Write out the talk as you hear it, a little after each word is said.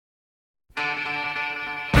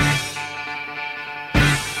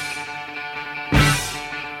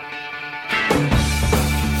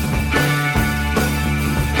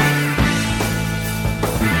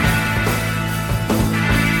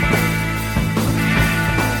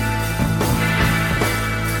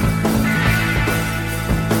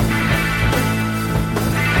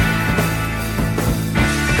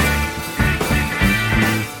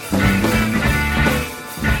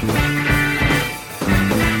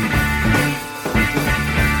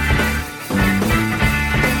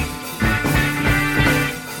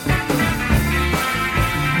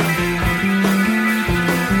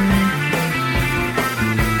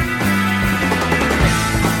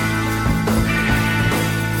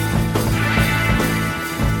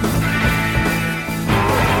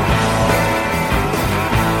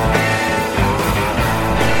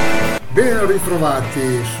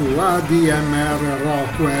ritrovati su ADMR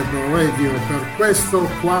Rock Web Radio per questo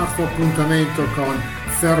quarto appuntamento con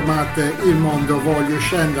Fermate, il Mondo, Voglio,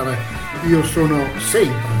 Scendere. Io sono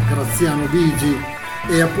sempre Graziano Bigi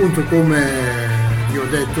e appunto, come vi ho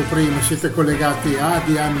detto prima, siete collegati a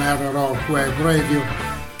ADMR Rock Web Radio,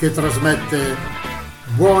 che trasmette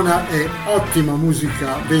buona e ottima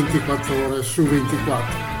musica 24 ore su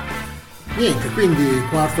 24. Niente, quindi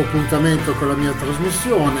quarto appuntamento con la mia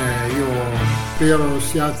trasmissione. Io spero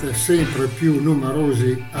siate sempre più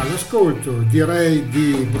numerosi all'ascolto. Direi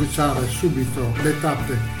di bruciare subito le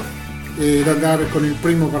tappe ed andare con il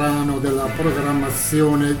primo brano della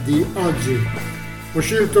programmazione di oggi. Ho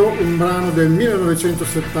scelto un brano del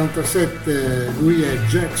 1977, lui è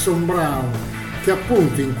Jackson Browne, che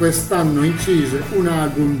appunto in quest'anno incise un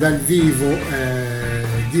album dal vivo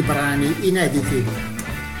di brani inediti.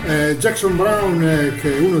 Jackson Browne,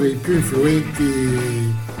 che è uno dei più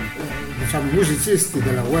influenti musicisti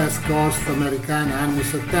della West Coast americana anni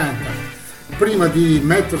 70, prima di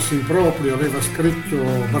mettersi in proprio aveva scritto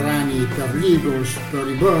brani per gli Eagles, per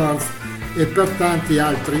i Birds e per tanti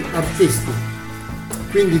altri artisti.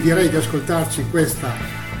 Quindi direi di ascoltarci questa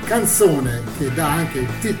canzone che dà anche il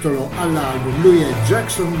titolo all'album. Lui è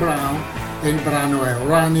Jackson Browne e il brano è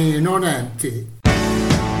Running on Empty.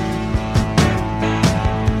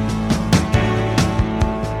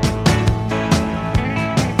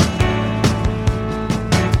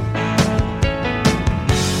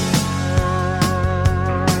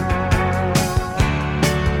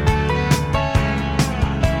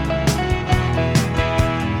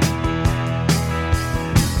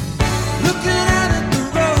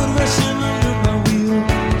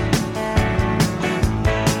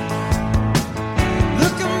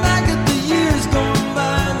 Looking back at the years gone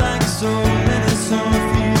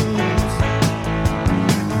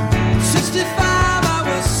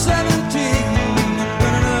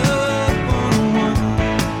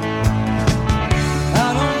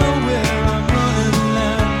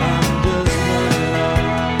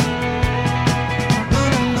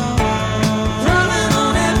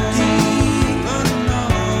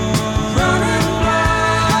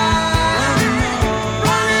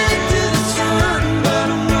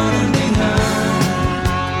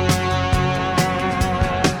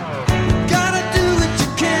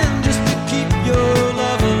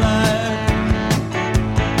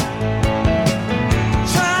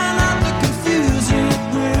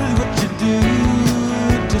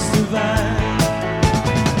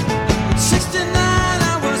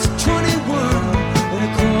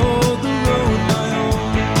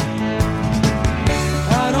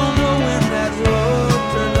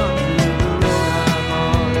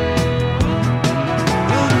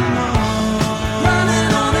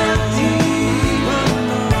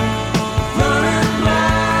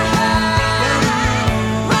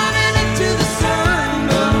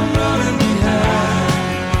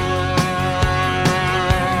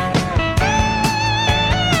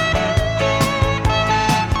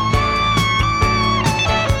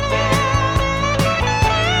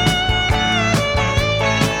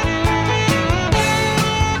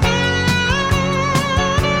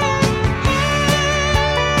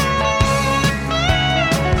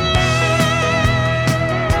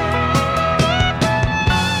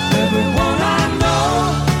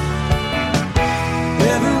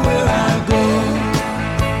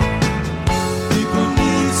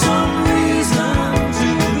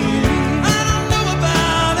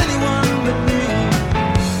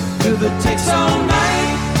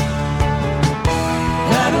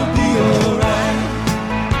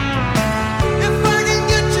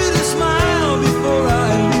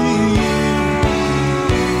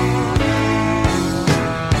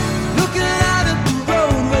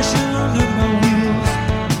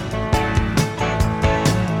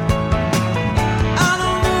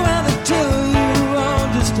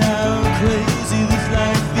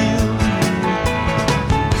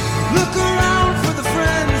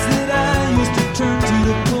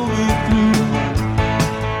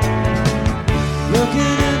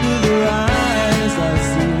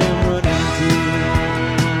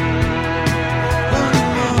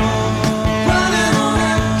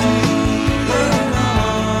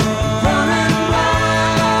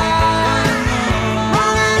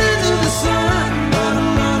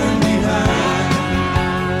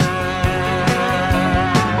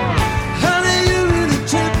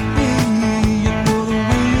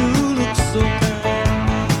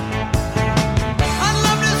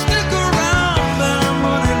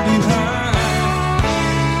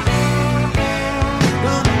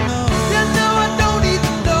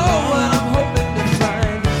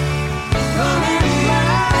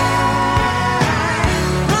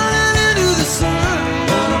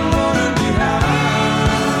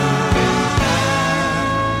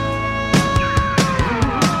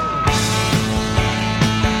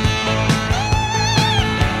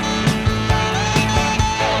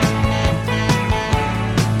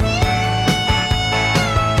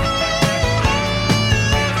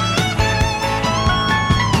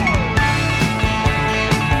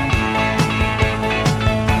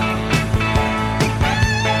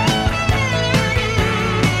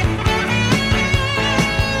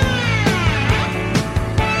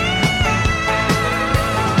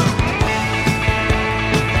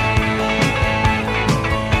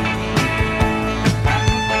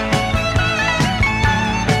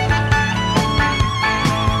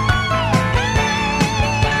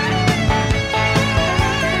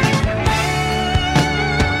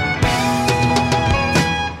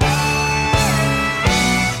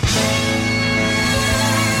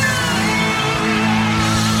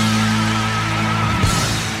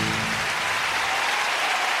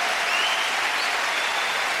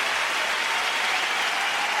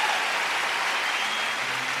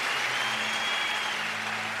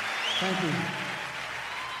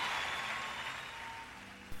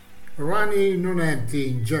Running on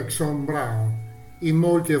Empty, Jackson Brown. In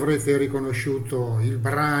molti avrete riconosciuto il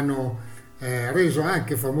brano reso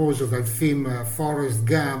anche famoso dal film Forrest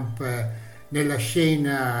Gump, nella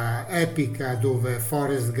scena epica dove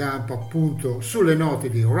Forrest Gump, appunto sulle note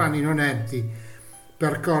di Running on Empty,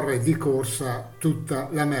 percorre di corsa tutta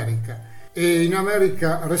l'America. E in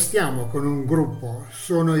America restiamo con un gruppo,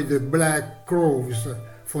 sono i The Black Crowes,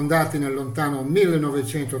 fondati nel lontano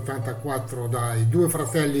 1984 dai due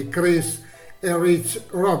fratelli Chris e Rich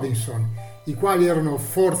Robinson, i quali erano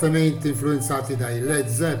fortemente influenzati dai Led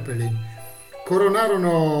Zeppelin.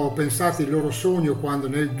 Coronarono, pensate, il loro sogno quando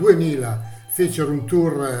nel 2000 fecero un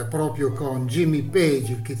tour proprio con Jimmy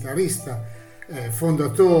Page, il chitarrista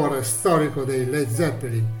fondatore storico dei Led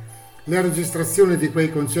Zeppelin. Le registrazioni di quei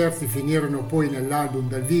concerti finirono poi nell'album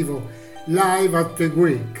dal vivo Live at the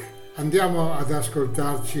Greek. Andiamo ad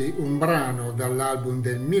ascoltarci un brano dall'album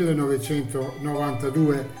del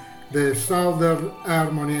 1992 The Southern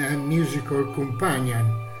Harmony and Musical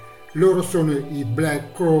Companion. Loro sono i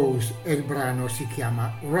Black Crowes e il brano si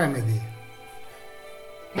chiama Remedy.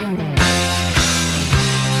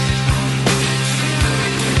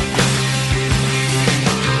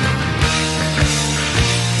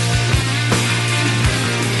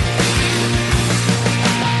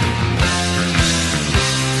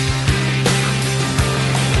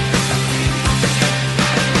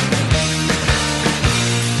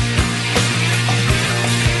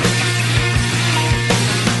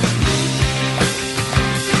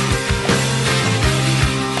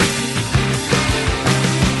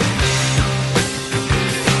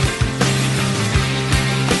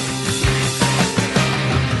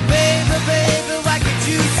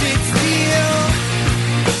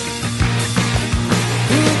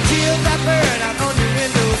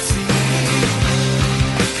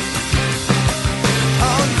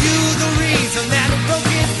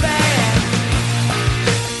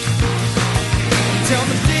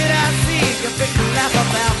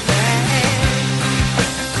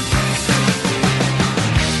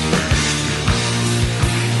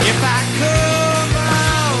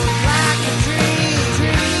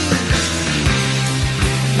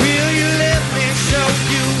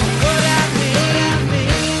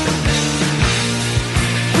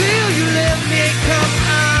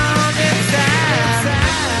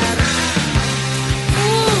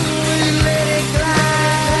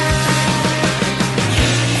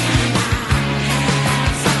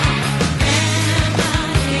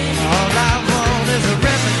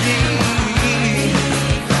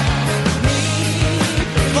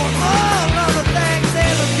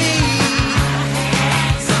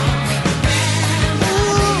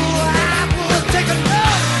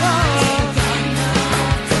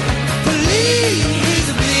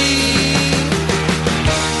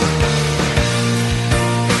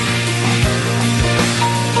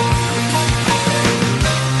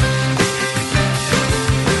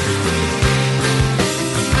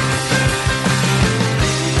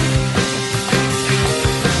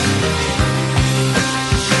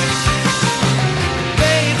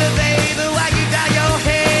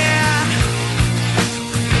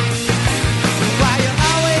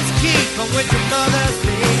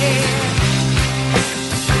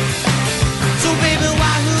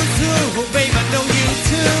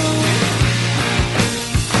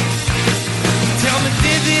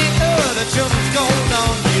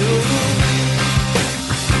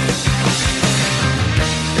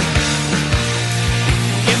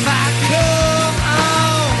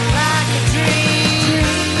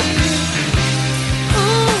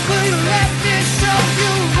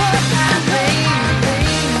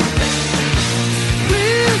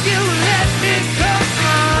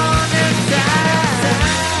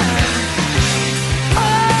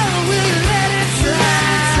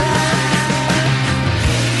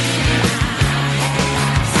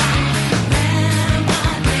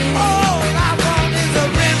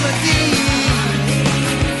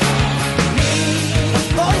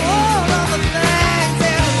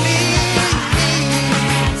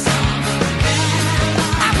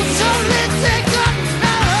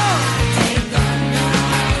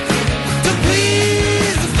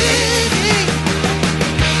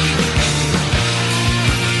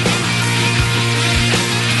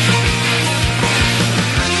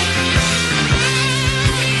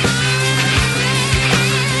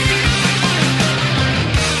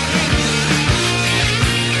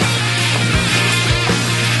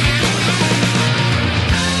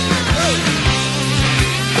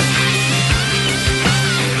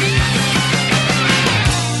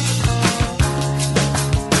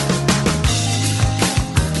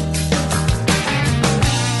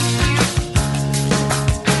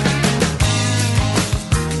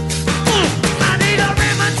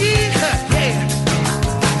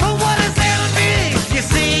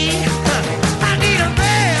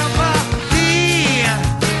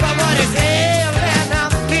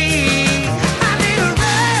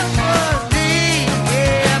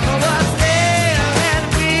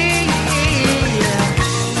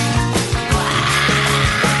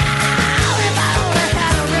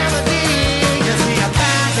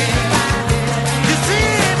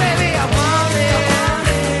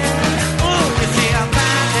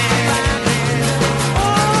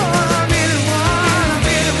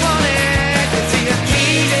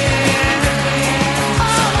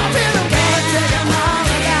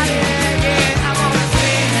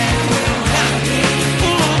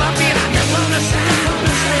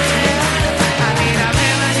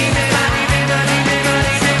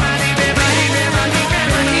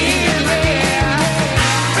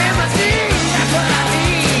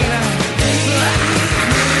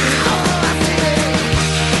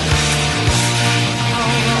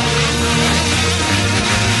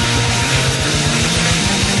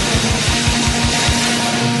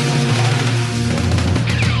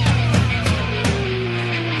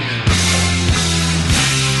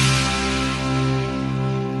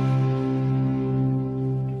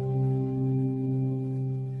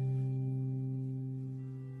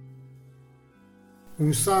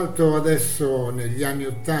 Un salto adesso negli anni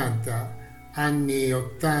 80, anni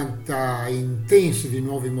 80 intensi di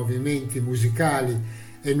nuovi movimenti musicali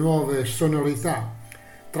e nuove sonorità.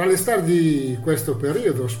 Tra le star di questo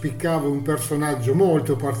periodo spiccava un personaggio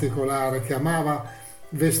molto particolare che amava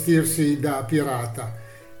vestirsi da pirata,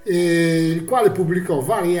 e il quale pubblicò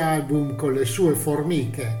vari album con le sue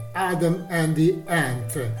formiche, Adam and the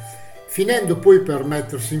Ant, finendo poi per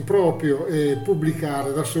mettersi in proprio e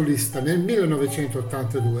pubblicare da solista nel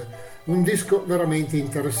 1982 un disco veramente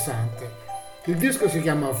interessante. Il disco si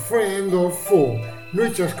chiama Friend or Foe.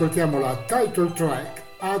 Noi ci ascoltiamo la title track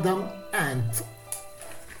Adam Ant.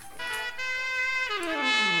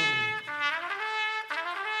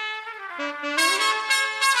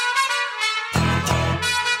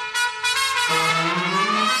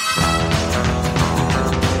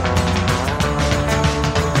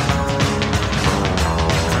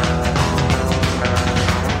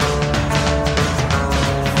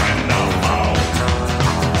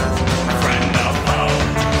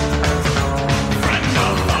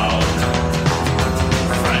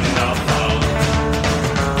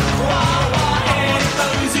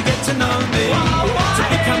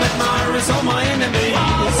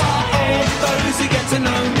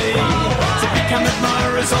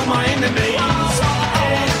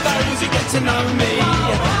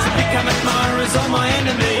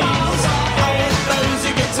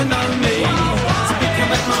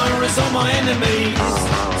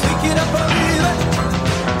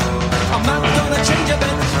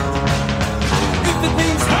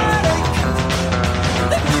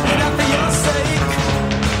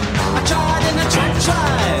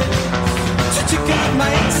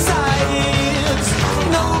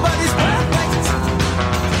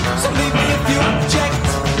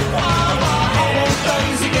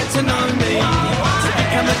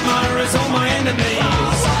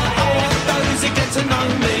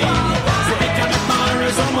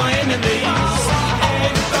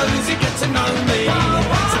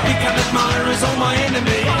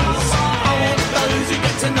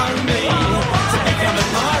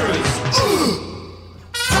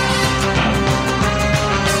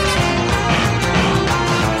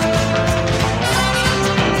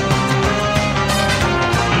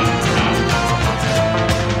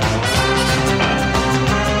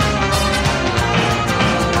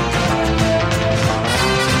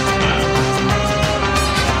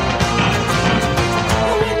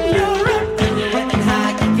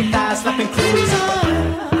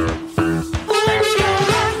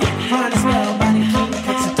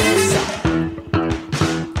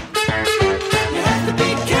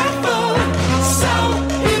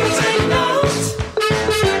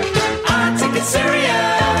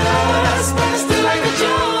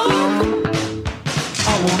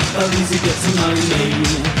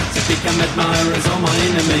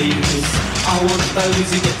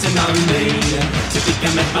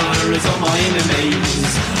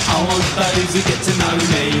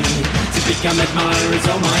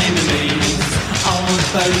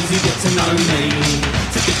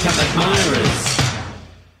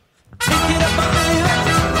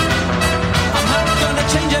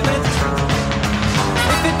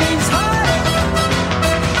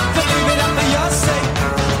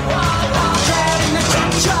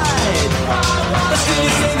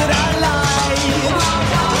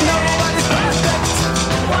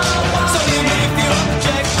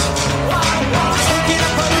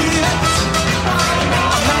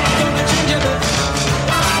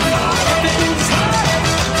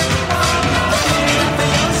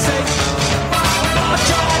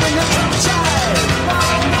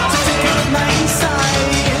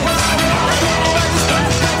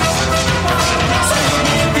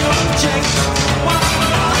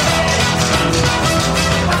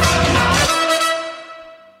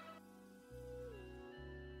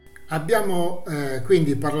 Abbiamo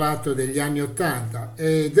quindi parlato degli anni 80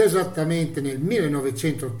 ed esattamente nel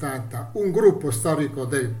 1980 un gruppo storico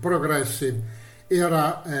del progressive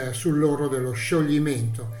era sull'orlo dello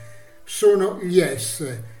scioglimento. Sono gli Yes.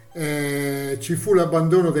 Ci fu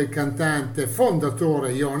l'abbandono del cantante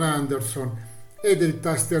fondatore Jon Anderson e del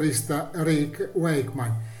tastierista Rick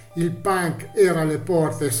Wakeman. Il punk era alle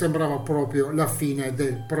porte e sembrava proprio la fine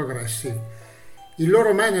del progressive. Il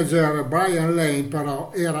loro manager Brian Lane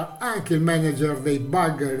però era anche il manager dei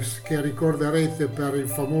Buggles, che ricorderete per il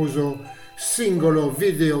famoso singolo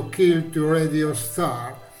video Kill to Radio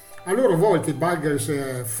Star. A loro volta i Buggles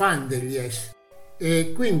fan degli Yes.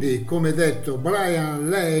 E quindi, come detto, Brian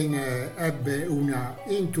Lane ebbe una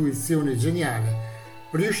intuizione geniale.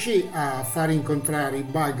 Riuscì a far incontrare i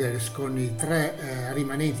Buggles con i tre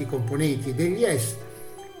rimanenti componenti degli Yes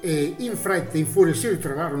e in fretta e in furia si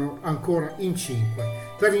ritrovarono ancora in 5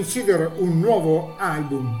 per incidere un nuovo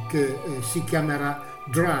album che si chiamerà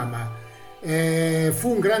Drama. Fu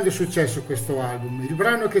un grande successo questo album. Il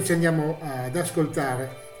brano che ci andiamo ad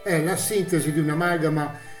ascoltare è la sintesi di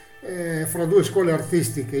un'amalgama fra due scuole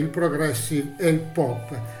artistiche, il progressive e il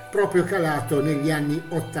pop, proprio calato negli anni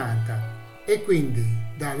 80. E quindi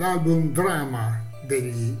dall'album Drama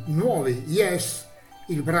degli nuovi Yes,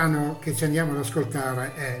 il brano che ci andiamo ad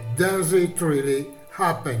ascoltare è Does It Really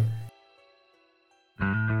Happen?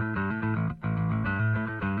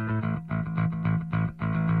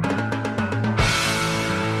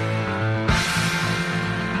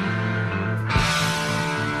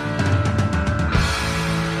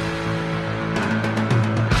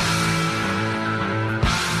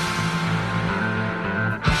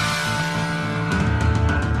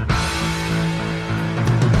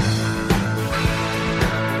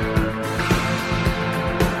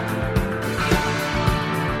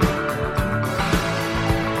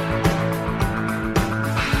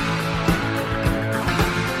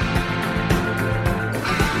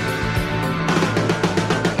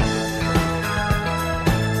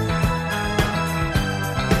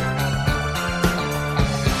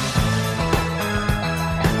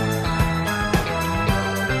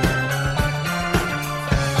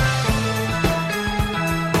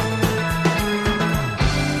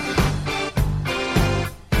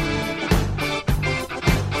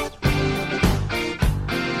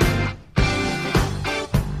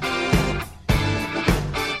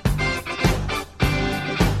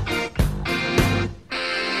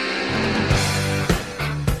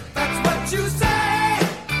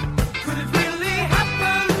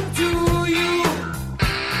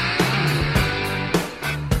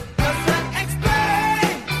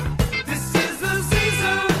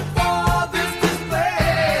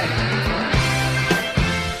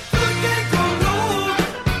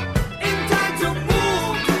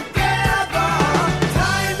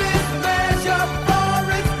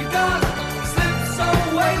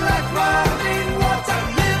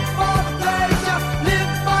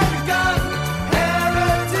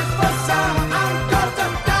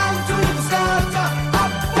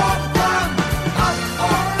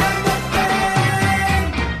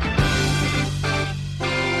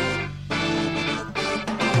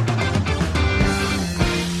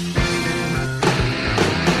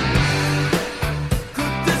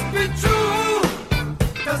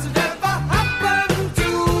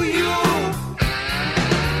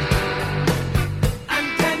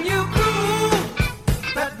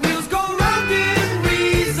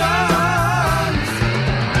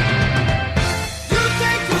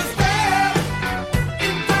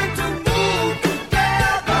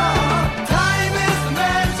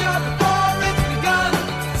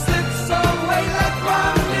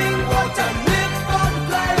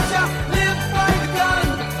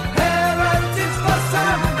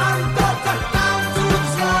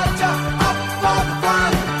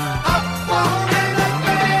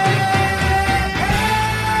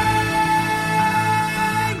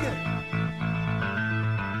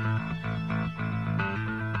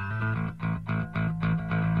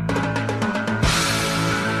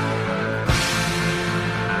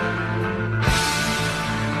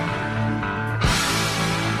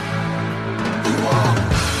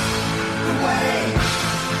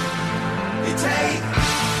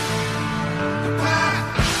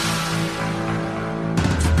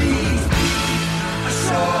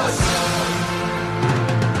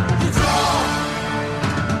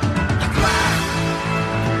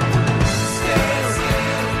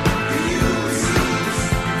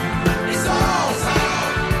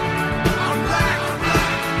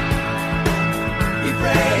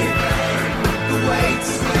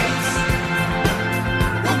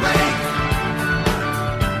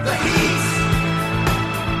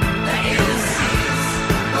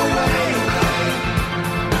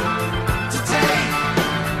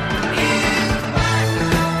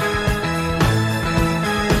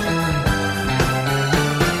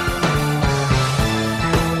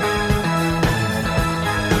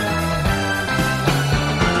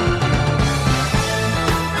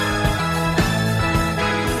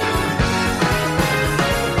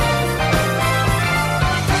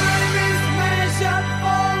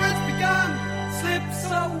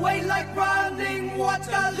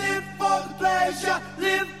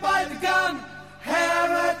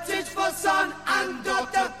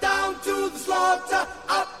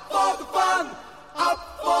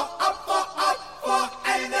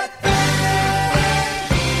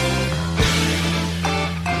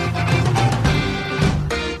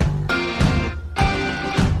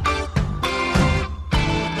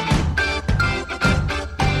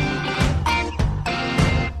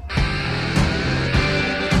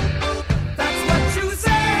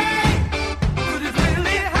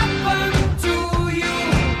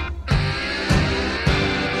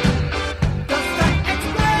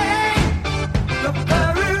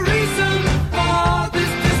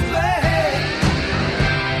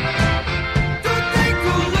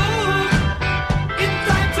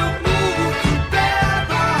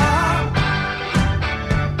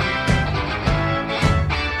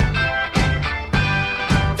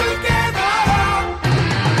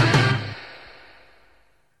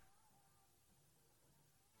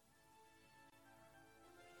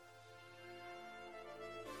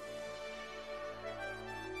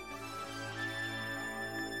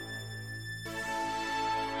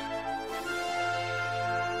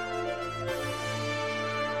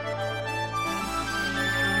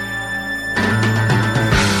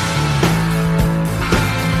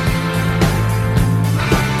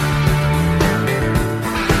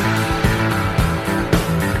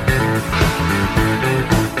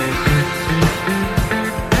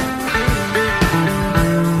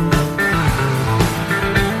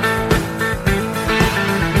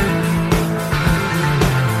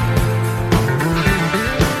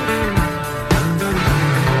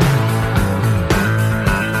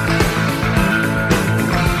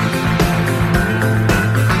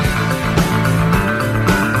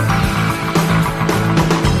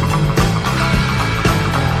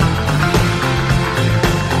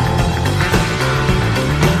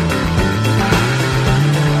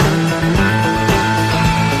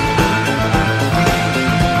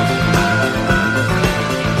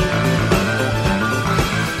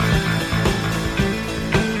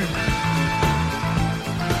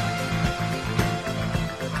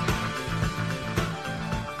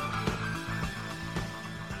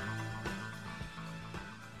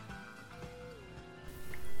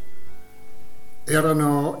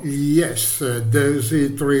 Erano gli Yes, Does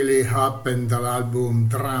It Really Happen dall'album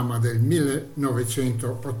Drama del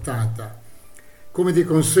 1980. Come di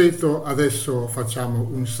consueto adesso facciamo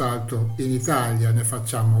un salto in Italia, ne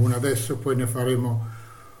facciamo uno adesso, poi ne faremo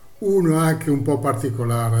uno anche un po'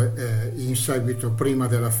 particolare in seguito, prima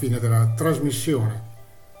della fine della trasmissione.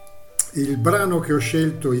 Il brano che ho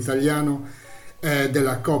scelto italiano è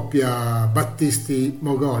della coppia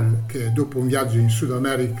Battisti-Mogol, che dopo un viaggio in Sud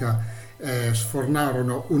America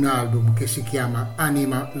sfornarono un album che si chiama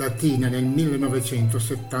Anima Latina nel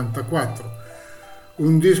 1974,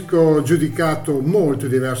 un disco giudicato molto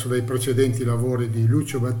diverso dai precedenti lavori di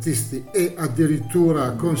Lucio Battisti e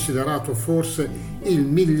addirittura considerato forse il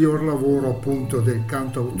miglior lavoro appunto del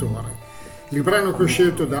cantautore. Il brano che ho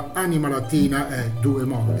scelto da Anima Latina è Due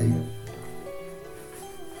Mondi.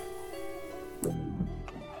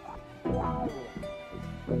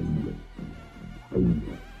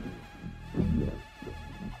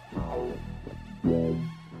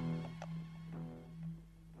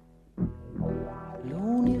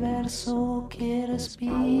 L'universo che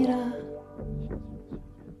respira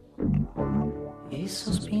e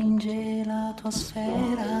sospinge la tua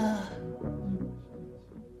sfera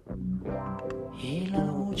e la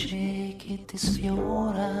luce che ti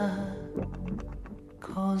sfiora,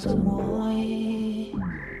 cosa vuoi?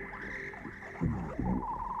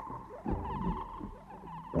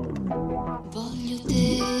 Voglio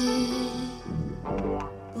te,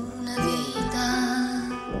 una vita,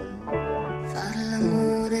 far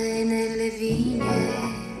l'amore nelle vigne,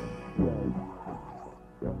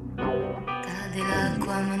 cade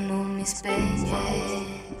l'acqua ma non mi spegne,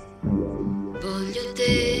 voglio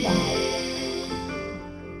te.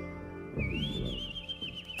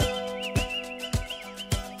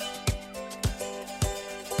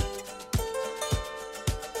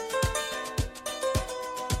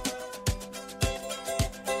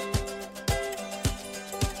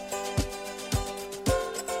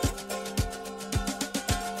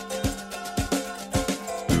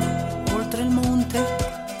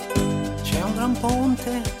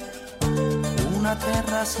 Una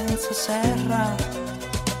terra senza serra,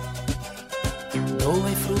 dove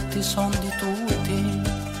i frutti son di tutti,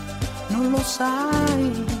 non lo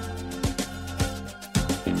sai.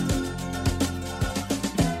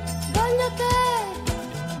 Voglio te,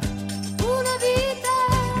 una vita,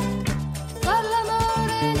 far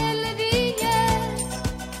l'amore nelle vigne,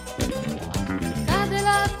 cade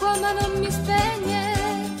l'acqua ma non mi spegne,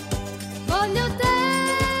 voglio te.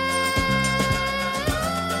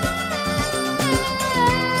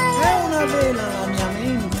 Vela la mia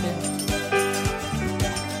mente,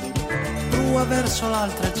 prua verso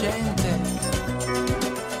l'altra gente,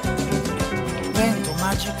 vento,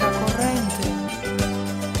 magica corrente,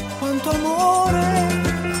 quanto amore.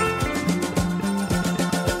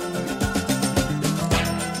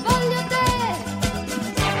 Voglio te,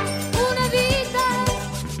 una vita,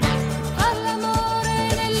 far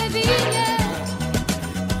l'amore nelle vigne,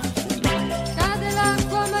 cade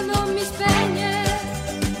l'acqua ma non mi spegne.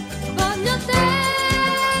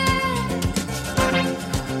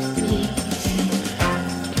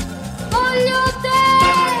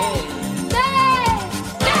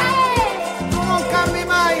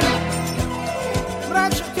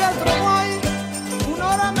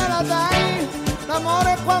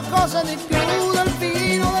 L'amore è qualcosa di più del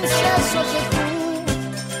vino, del sesso che tu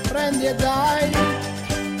prendi e dai.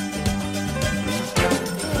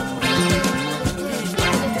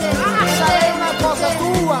 Sai una cosa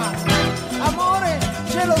tua, amore,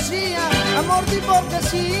 gelosia, amor di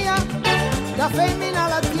borghesia, da femmina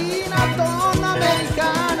latina, donna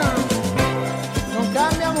americana, non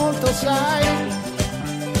cambia molto, sai.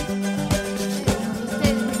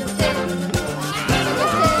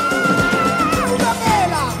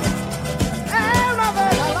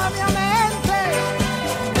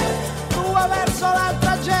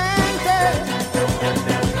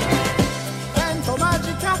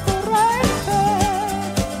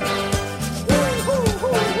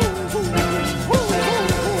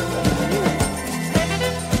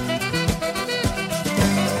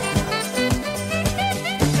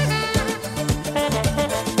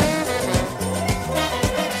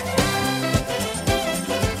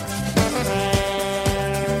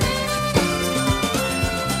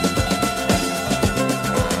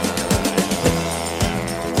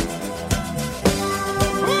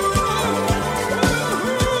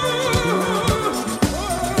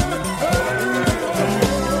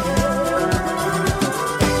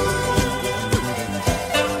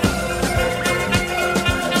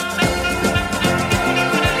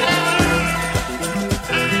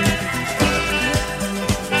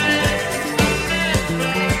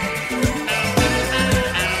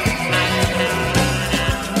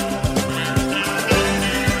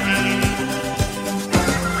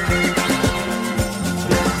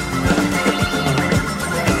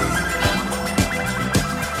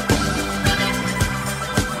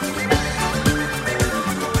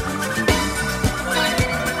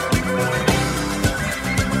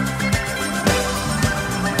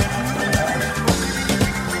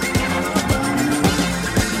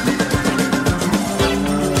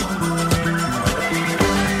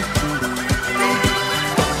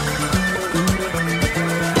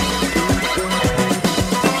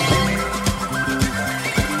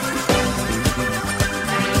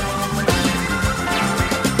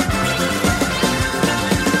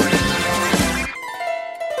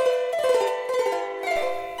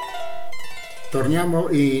 Torniamo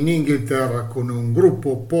in Inghilterra con un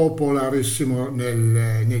gruppo popolarissimo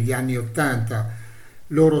negli anni 80.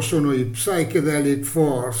 Loro sono i Psychedelic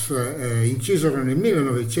Force, incisero nel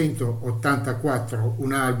 1984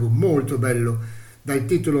 un album molto bello dal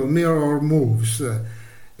titolo Mirror Moves.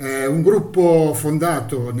 Un gruppo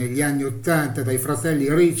fondato negli anni 80 dai fratelli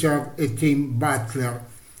Richard e Tim Butler.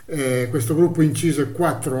 Questo gruppo incise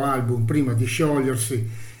 4 album prima di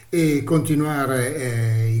sciogliersi e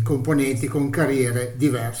continuare i componenti con carriere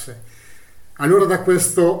diverse. Allora da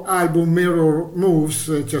questo album Mirror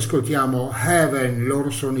Moves ci ascoltiamo Heaven, loro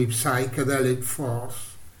sono i Psychedelic Force.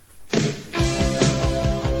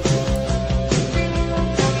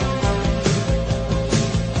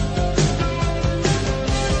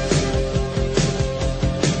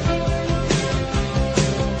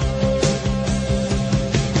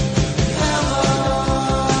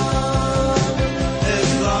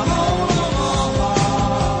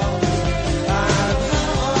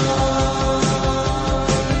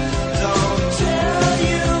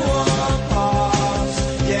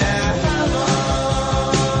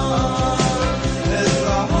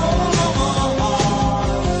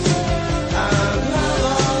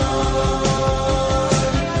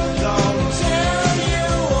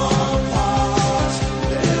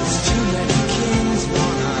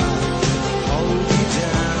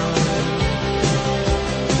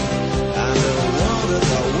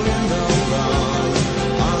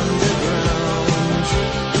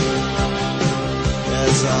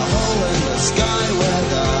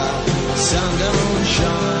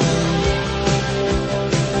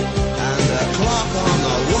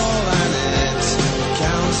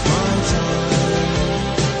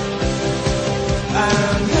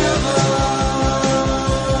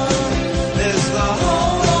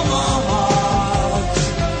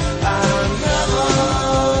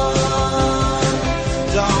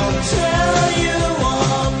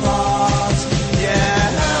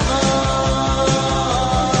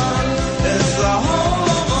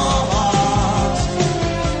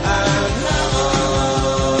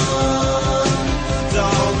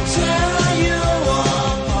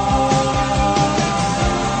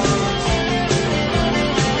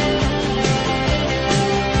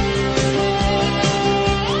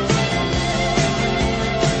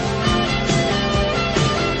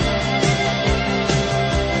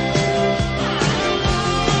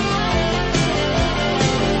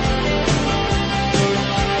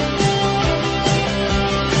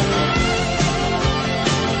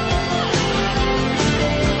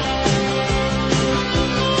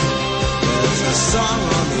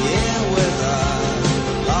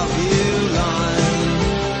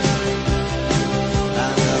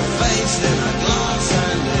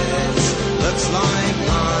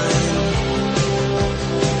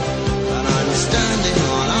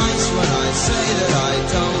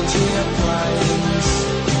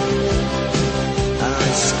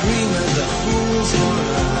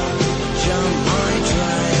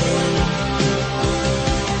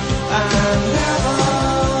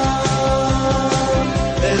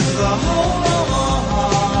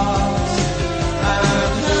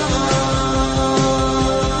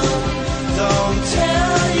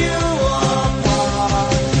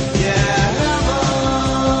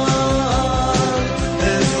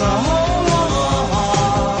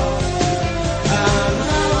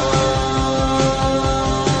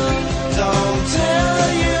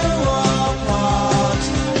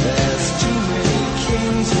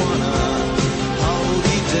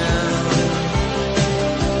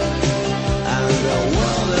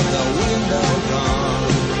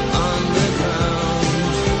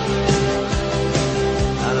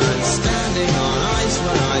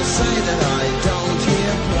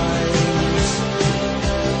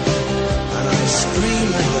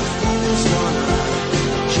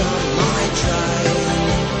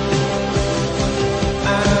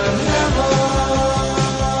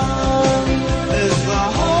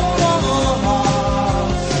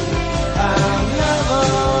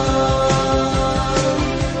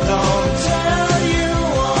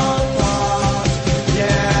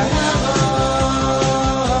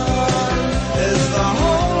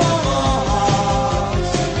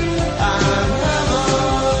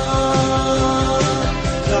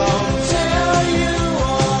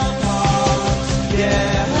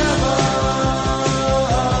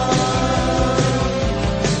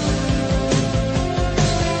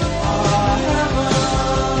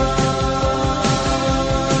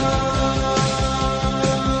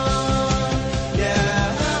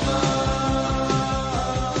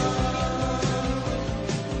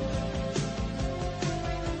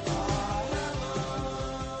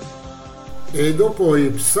 E dopo i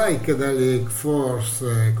Psychedelic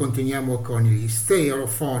Force continuiamo con gli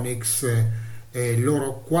Stereophonics e il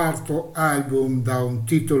loro quarto album da un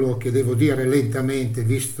titolo che devo dire lentamente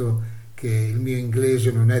visto che il mio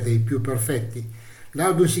inglese non è dei più perfetti.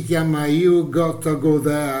 L'album si chiama You Gotta Go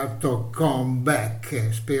There to Come Back,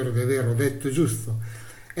 spero di averlo detto giusto.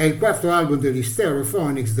 È il quarto album degli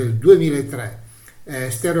Stereophonics del 2003.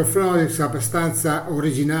 Stereophonics abbastanza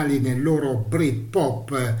originali nel loro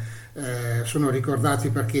Britpop. Sono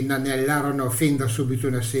ricordati perché inanellarono fin da subito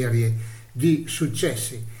una serie di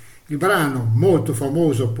successi. Il brano molto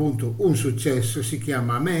famoso, appunto un successo, si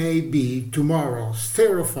chiama Maybe Tomorrow,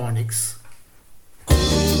 Stereophonics.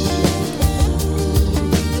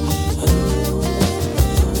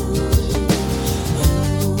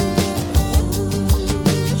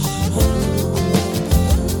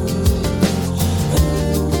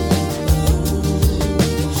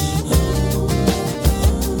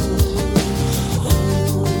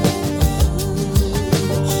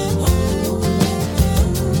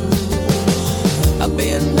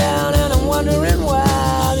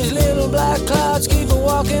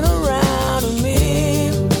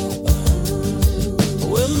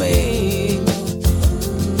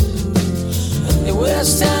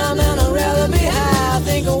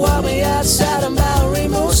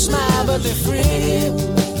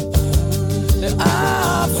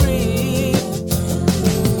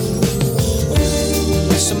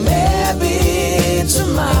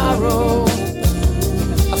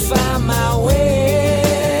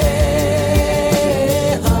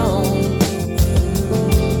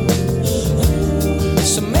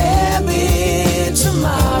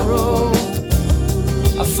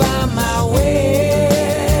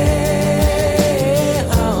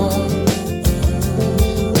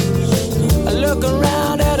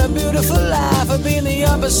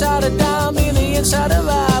 Side of down, being the inside of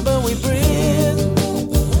I, but we breathe,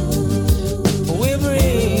 we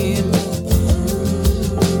breathe.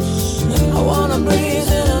 I wanna breathe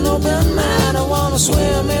in an open mind, I wanna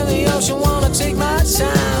swim in the ocean, wanna take my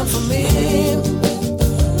time for me,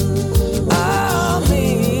 oh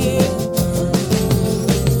me.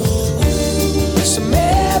 So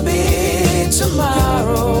maybe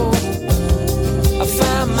tomorrow I'll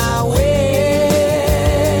find my way.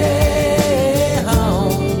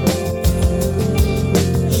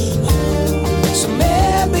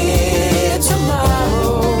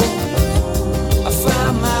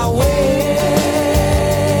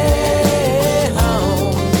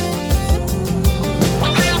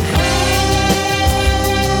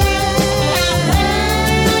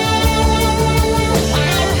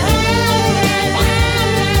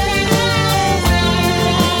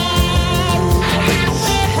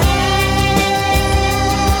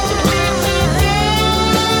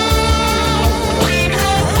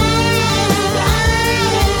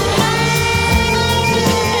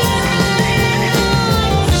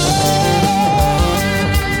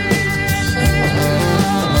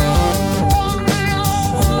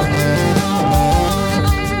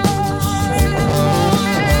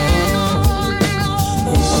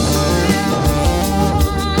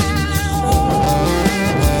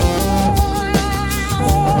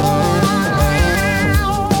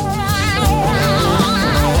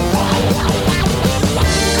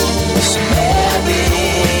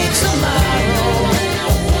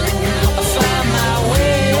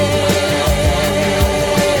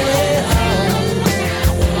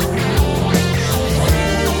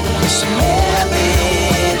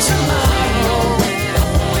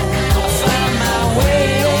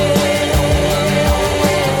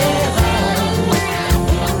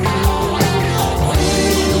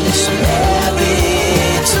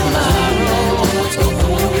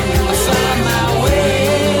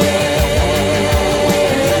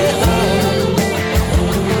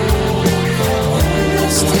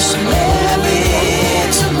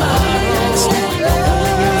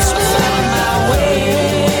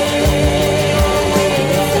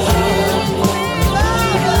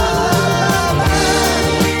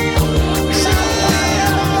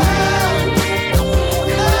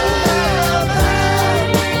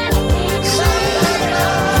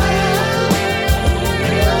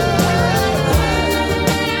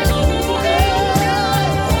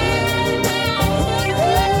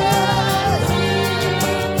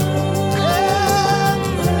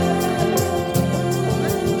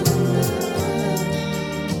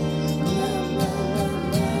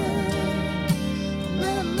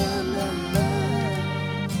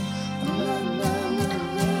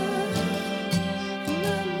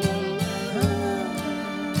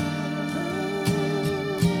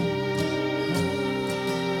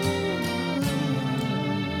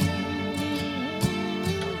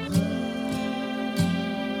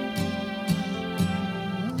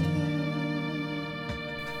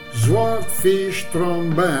 Swordfish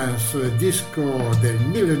Trombones, disco del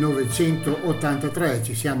 1983,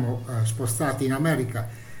 ci siamo spostati in America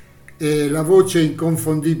e la voce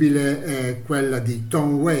inconfondibile è quella di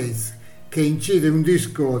Tom Waits, che incide un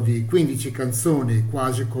disco di 15 canzoni,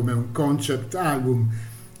 quasi come un concept album.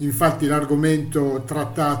 Infatti l'argomento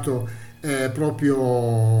trattato è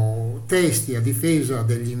proprio testi a difesa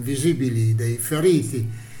degli invisibili, dei feriti,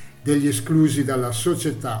 degli esclusi dalla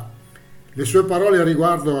società. Le sue parole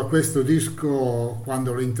riguardo a questo disco,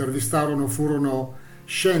 quando lo intervistarono, furono: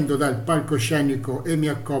 scendo dal palcoscenico e mi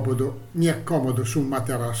accomodo su un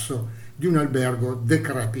materasso di un albergo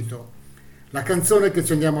decrepito. La canzone che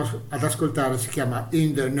ci andiamo ad ascoltare si chiama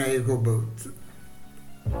In the Neighborhood.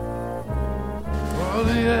 Well,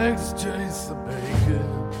 the eggs chase the bacon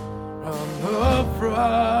on the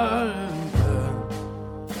frying pan.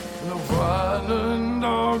 The whining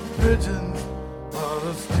dog pigeons on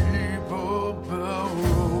the steeple bell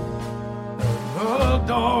rope. And the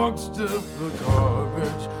dog stiff the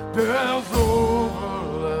garbage pails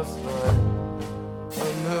over last night.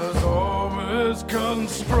 And there's always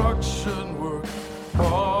construction work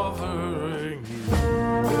bothering you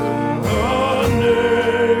in the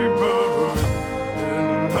neighborhood,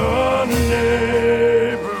 in the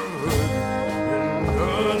neighborhood, in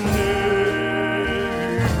the neighborhood.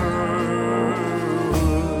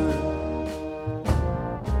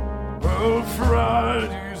 Well,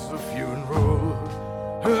 Friday's the funeral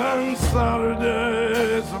and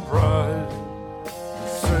Saturday's a bride.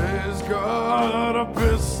 He's got a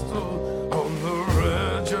pistol on the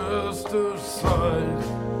register side,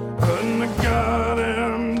 and the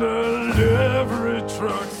goddamn delivery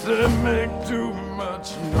trucks, they make too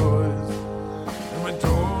much noise, and we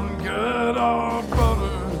don't get our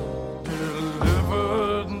butter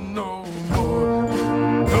delivered no more.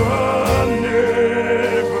 In the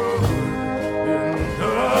neighborhood, in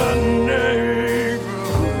the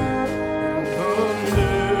neighborhood, in the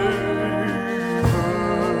neighborhood.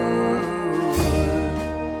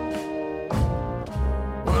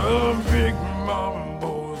 Well, Big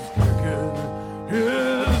Mambo's kicking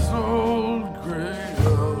his old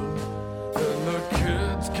greyhound, and the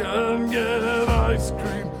kids can't get ice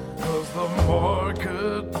cream 'cause the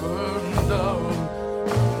market burned down.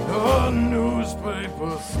 The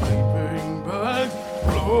newspaper sleeping bags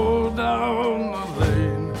blow down the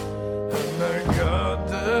lane, and the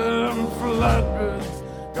goddamn flatbeds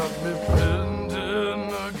got me pinned in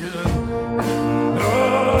again. In the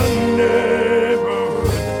neighborhood,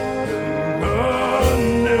 in the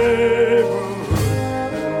neighborhood,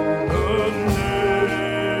 in the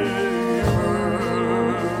neighborhood.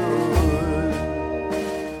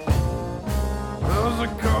 There's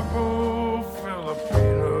a couple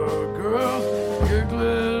Filipino girls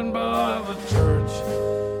giggling by the church,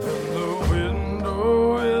 and the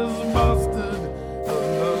window is busted, and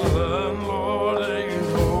the landlord ain't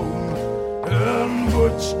home. And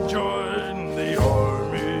Butch joined the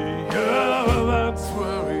army, yeah, that's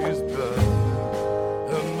where he's been.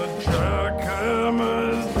 And the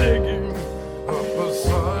jackhammer is digging up the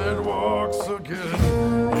sidewalks again.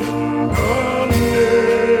 In the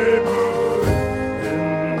neighborhood,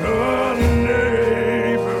 in the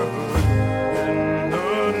neighborhood, in the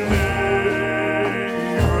neighborhood,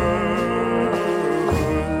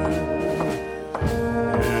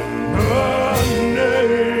 in the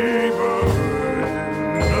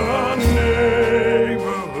neighborhood, in the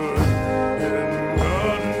neighborhood.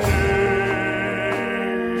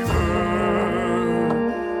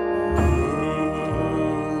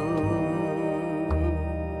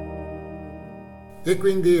 E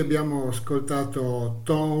quindi abbiamo ascoltato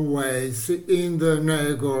Tom Waits, In the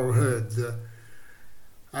Neighborhood.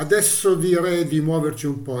 Adesso direi di muoverci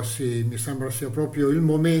un po', sì, mi sembra sia proprio il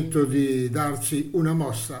momento di darci una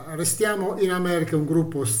mossa. Restiamo in America, un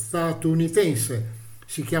gruppo statunitense,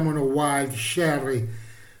 si chiamano Wild Cherry,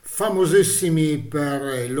 famosissimi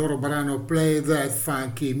per il loro brano Play That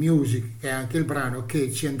Funky Music, che è anche il brano che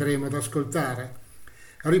ci andremo ad ascoltare.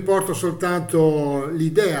 Riporto soltanto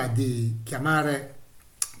l'idea di chiamare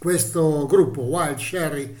questo gruppo Wild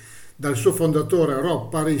Cherry dal suo fondatore Rob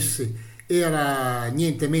Parissi. Era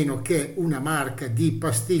niente meno che una marca di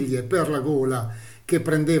pastiglie per la gola che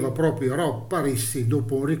prendeva proprio Rob Parissi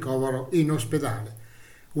dopo un ricovero in ospedale.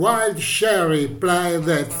 Wild Cherry, Play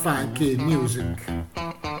That Funky Music.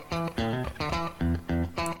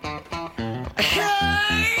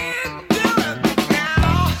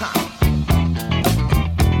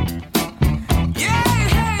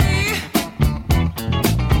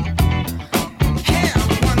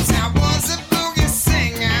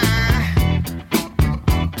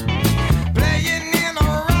 Playing in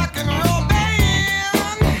a rock and roll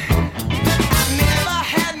band.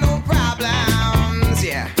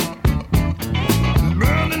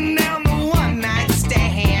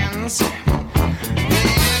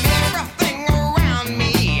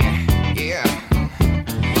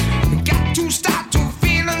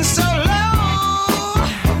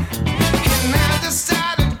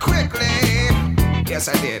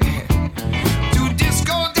 to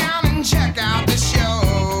disco down and check out the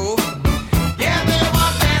show. Yeah, they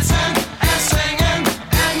were dancing and singing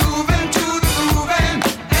and moving to the grooving.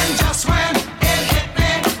 And just when it hit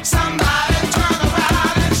me, somebody turned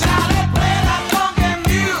around and shouted, "Play that funky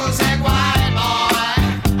music, white boy.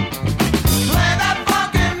 Play that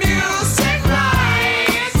funky music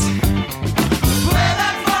right. Play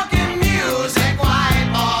that funky music, white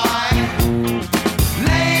boy.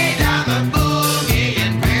 Lay down the boogie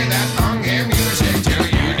and play that funky music till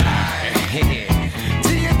you die."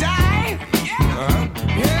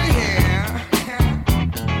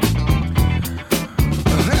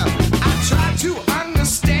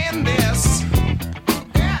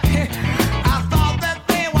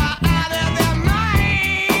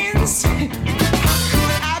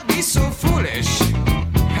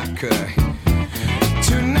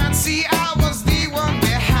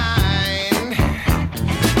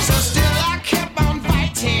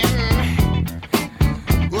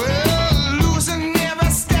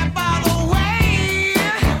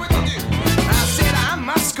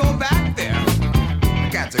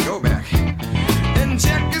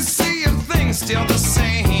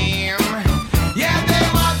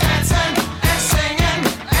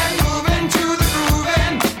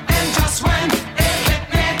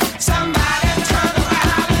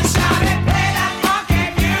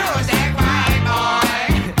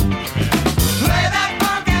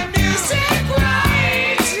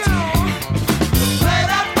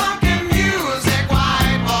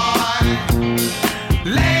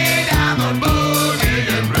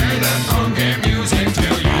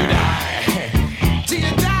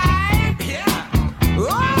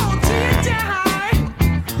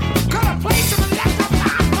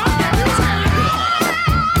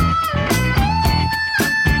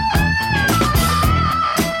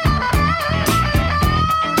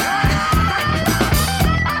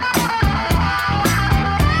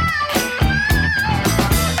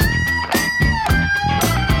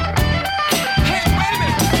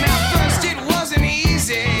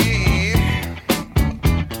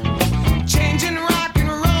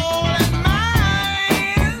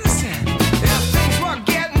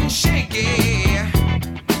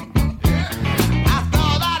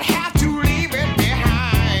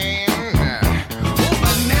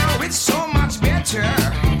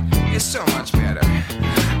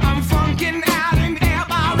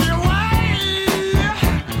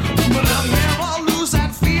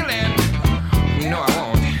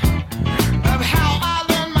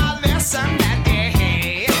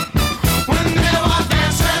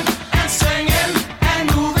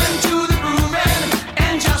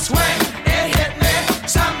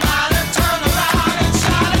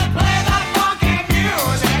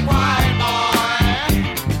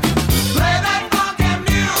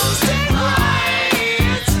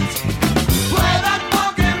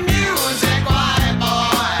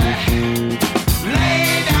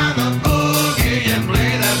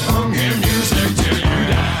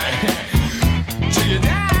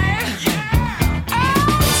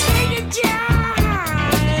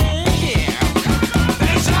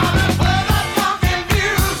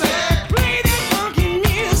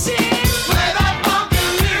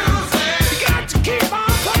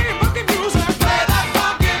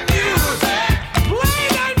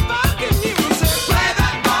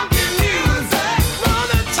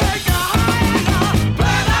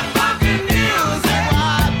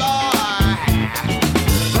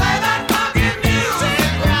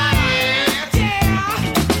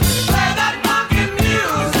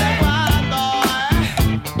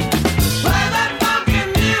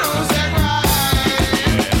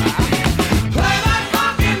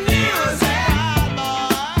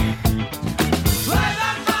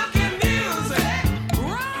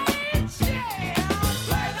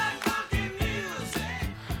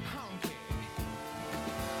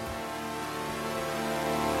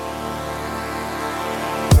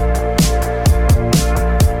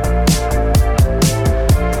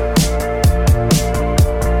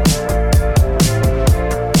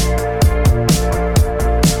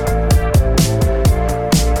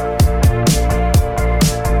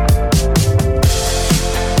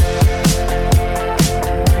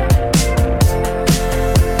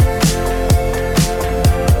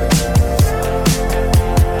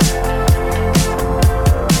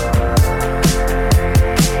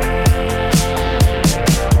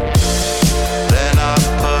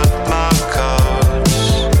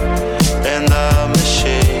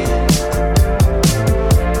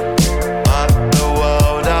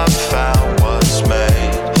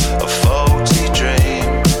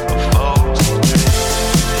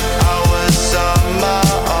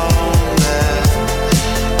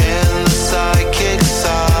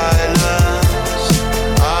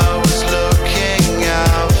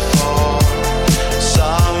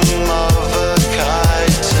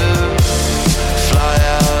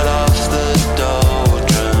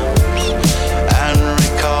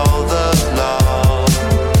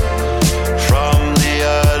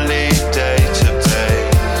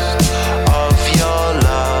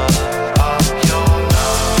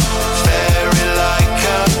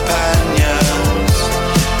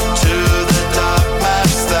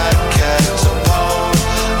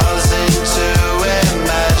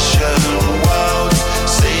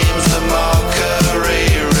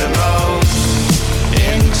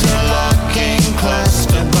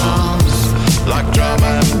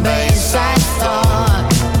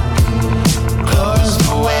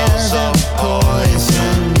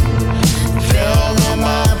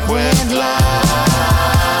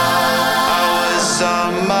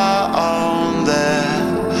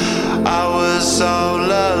 soul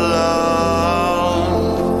alone.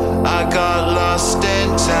 I got lost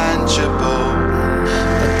intangible,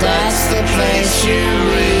 but that's the place you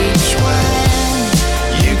reach when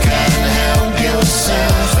you can't help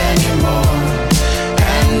yourself anymore,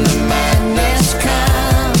 and the madness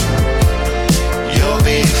comes. You'll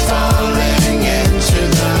be falling into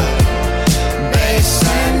the bass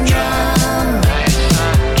and drum,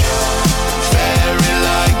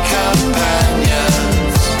 fairy-like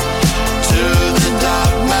companions to the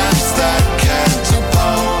dark mass that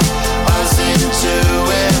catapult us into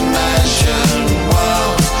imagined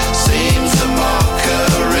worlds. Seems a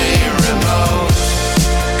mockery remote,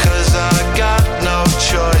 'cause I got no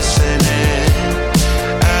choice in it,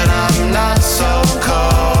 and I'm not so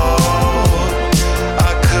cold.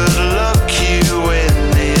 I could look you in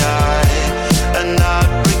the eye and not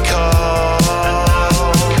recall.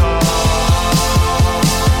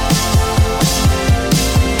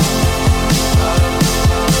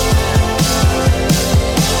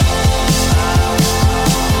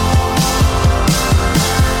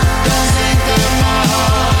 Don't think that my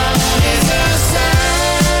heart is a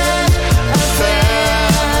sad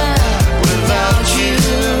affair without you.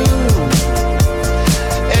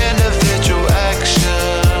 Individual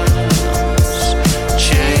actions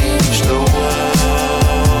change the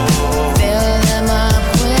world. Fill them up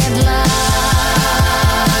with love.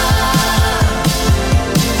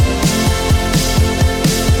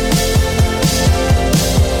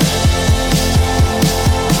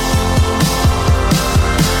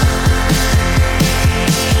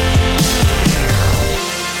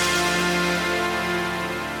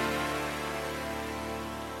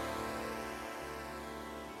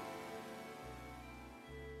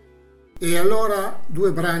 E allora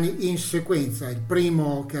due brani in sequenza. Il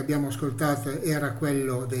primo che abbiamo ascoltato era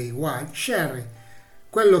quello dei Scendere,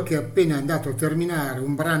 quello che è appena andato a terminare,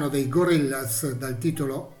 un brano dei Gorillaz dal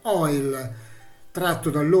titolo Oil,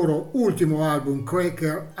 tratto dal loro ultimo album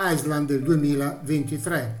Cracker Island del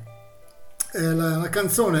 2023. La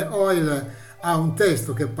canzone Oil ha un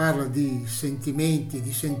testo che parla di sentimenti,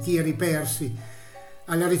 di sentieri persi,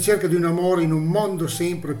 alla ricerca di un amore in un mondo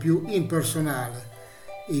sempre più impersonale.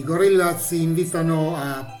 I Gorillaz invitano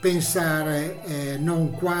a pensare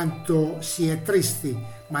non quanto si è tristi,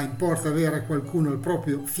 ma importa avere qualcuno al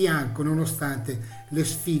proprio fianco nonostante le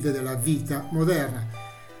sfide della vita moderna.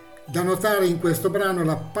 Da notare in questo brano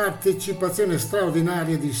la partecipazione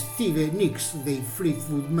straordinaria di Steve Nicks dei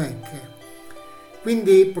Fleetwood Mac.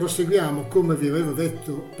 Quindi proseguiamo, come vi avevo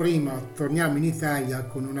detto prima, torniamo in Italia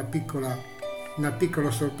con una piccola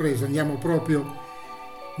sorpresa, andiamo proprio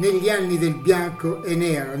negli anni del bianco e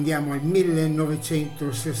nero, andiamo al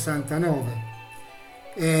 1969.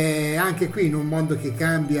 E anche qui in un mondo che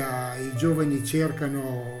cambia, i giovani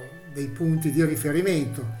cercano dei punti di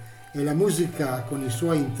riferimento e la musica con i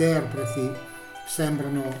suoi interpreti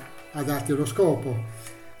sembrano adatti allo scopo.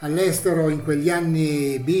 All'estero in quegli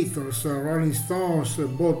anni Beatles, Rolling Stones,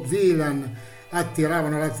 Bob Dylan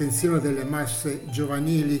attiravano l'attenzione delle masse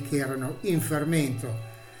giovanili che erano in fermento.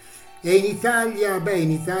 E in Italia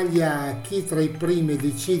chi tra i primi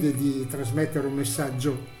decide di trasmettere un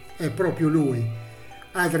messaggio è proprio lui,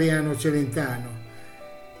 Adriano Celentano.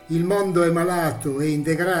 Il mondo è malato e in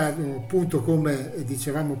degrado, appunto come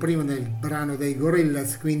dicevamo prima nel brano dei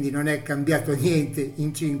Gorillaz, quindi non è cambiato niente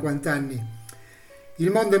in 50 anni. Il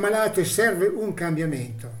mondo è malato e serve un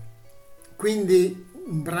cambiamento. Quindi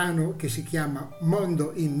un brano che si chiama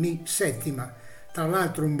Mondo in Mi settima, tra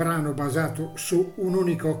l'altro un brano basato su un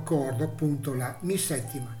unico accordo, appunto la Mi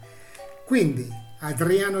settima. Quindi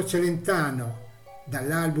Adriano Celentano,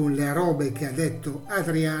 dall'album Le robe che ha detto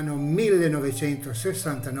Adriano,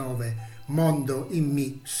 1969, Mondo in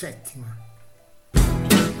Mi settima.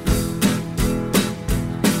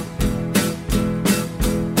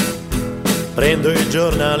 Prendo il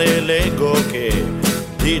giornale e leggo che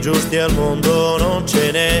di giusti al mondo non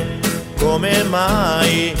ce n'è. Come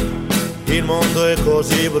mai il mondo è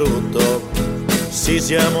così brutto? Sì,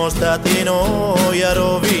 siamo stati noi a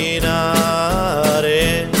rovinare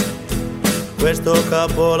questo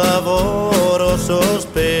capolavoro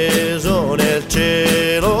sospeso nel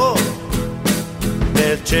cielo,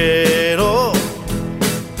 nel cielo,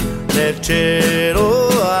 nel cielo.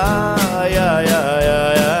 Ai ai ai ai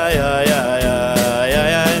ai ai ai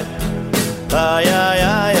ai ai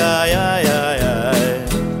ai ai ai ai.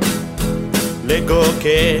 Leggo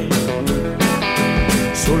che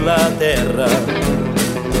sulla terra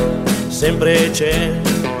sempre c'è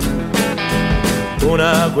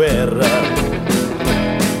una guerra,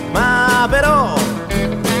 ma però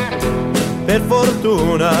per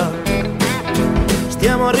fortuna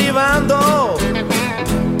stiamo arrivando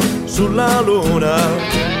sulla luna,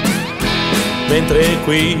 mentre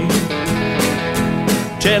qui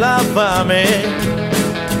c'è la fame,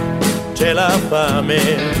 c'è la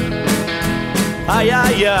fame. Ai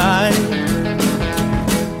ai ai,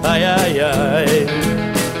 ai ai ai,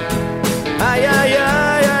 ai ai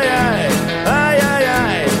ai ai ai, ai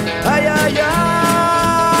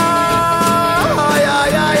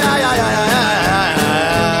ai ai, ai ai ai.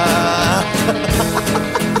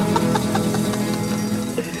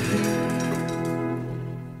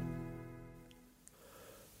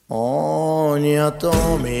 Ogni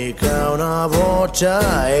atomica ha una voce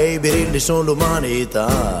e i birilli sono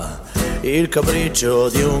l'umanità. Il capriccio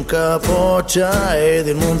di un capoccia ed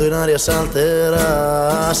il mondo in aria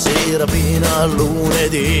salterà. Si rapina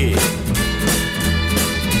lunedì,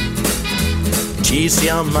 ci si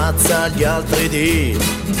ammazza gli altri dì.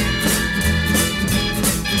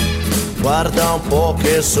 Guarda un po'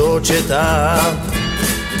 che società,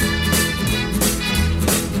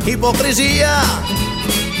 ipocrisia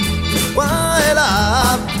qua e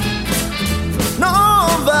là,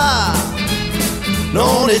 non va,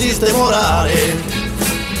 non esiste morale,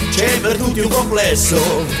 c'è per tutti un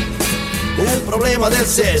complesso, un problema del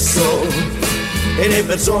sesso e le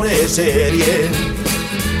persone serie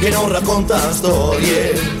che non raccontano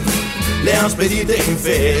storie, le han spedite in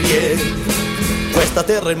ferie. Questa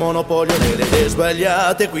terra è il monopolio delle idee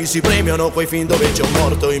sbagliate, qui si premiano quei film dove c'è un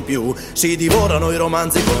morto in più, si divorano i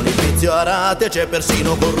romanzi con il vizio a rate, c'è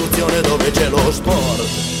persino corruzione dove c'è lo sport.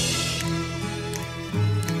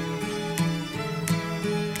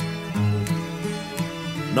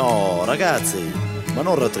 No, ragazzi, ma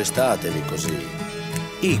non rattristatevi così.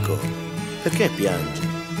 Ico, perché piangi?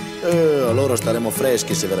 Allora staremo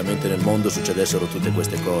freschi se veramente nel mondo succedessero tutte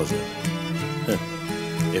queste cose.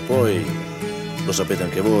 E poi, lo sapete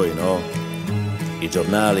anche voi, no? I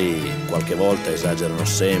giornali qualche volta esagerano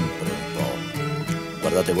sempre un po'.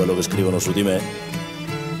 Guardate quello che scrivono su di me.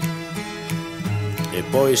 E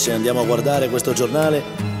poi se andiamo a guardare questo giornale,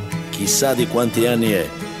 chissà di quanti anni è.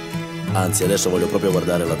 Anzi, adesso voglio proprio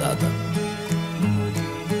guardare la data.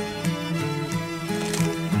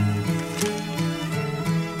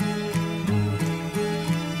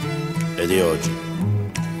 È di oggi.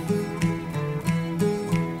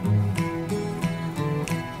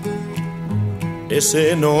 E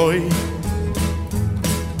se noi,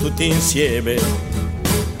 tutti insieme,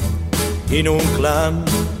 in un clan,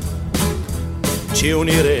 ci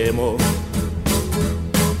uniremo,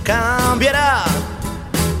 cambierà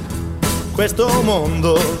questo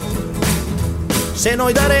mondo. Se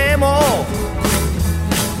noi daremo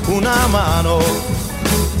una mano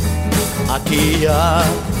a chi ha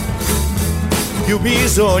più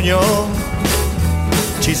bisogno,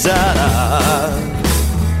 ci sarà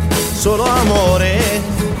solo amore,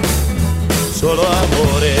 solo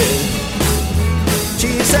amore,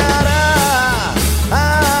 ci sarà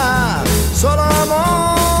solo amore.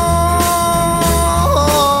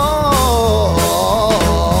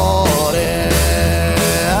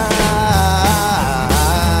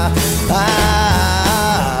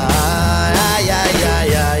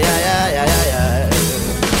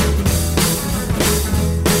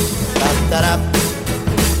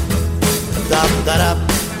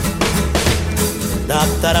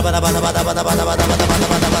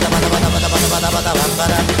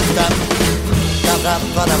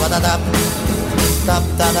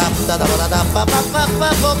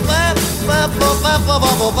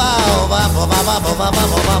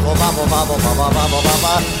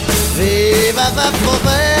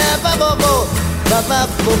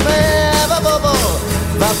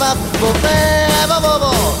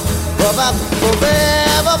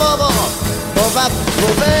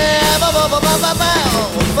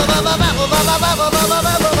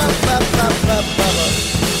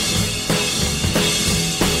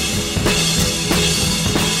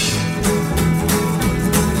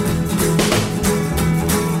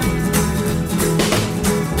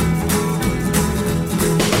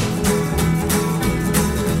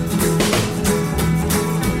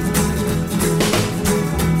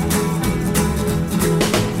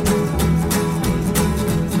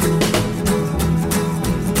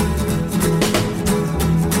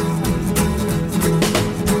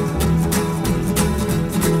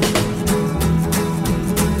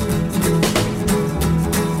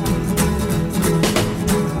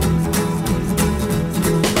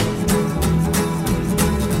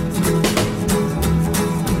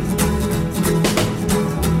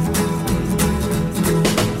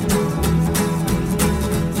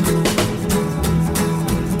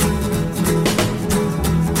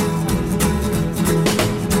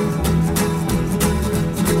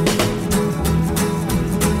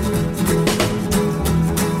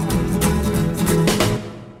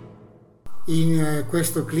 In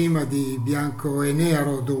questo clima di bianco e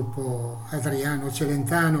nero dopo Adriano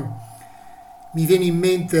Celentano mi viene in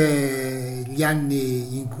mente gli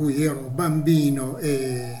anni in cui ero bambino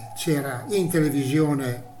e c'era in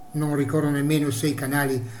televisione, non ricordo nemmeno se i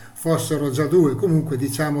canali fossero già due, comunque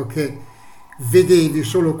diciamo che vedevi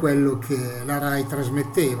solo quello che la Rai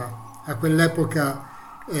trasmetteva. A quell'epoca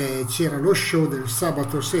c'era lo show del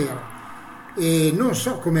sabato sera e non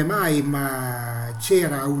so come mai, ma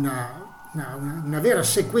c'era una vera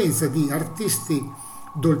sequenza di artisti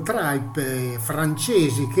d'oltralpe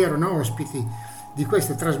francesi che erano ospiti di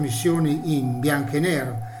queste trasmissioni in bianco e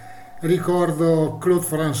nero. Ricordo Claude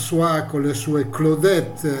François con le sue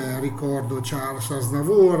Claudette, ricordo Charles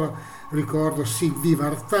Aznavour, ricordo Sylvie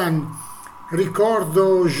Vartan,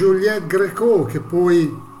 ricordo Juliette Gréco, che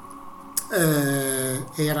poi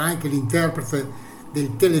era anche l'interprete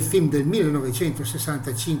del telefilm del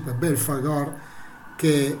 1965 Belfagor,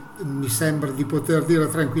 che mi sembra di poter dire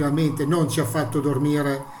tranquillamente non ci ha fatto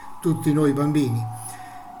dormire tutti noi bambini.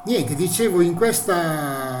 Niente, dicevo, in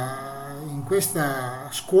questa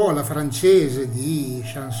scuola francese di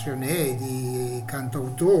chansonnier, di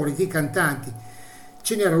cantautori, di cantanti,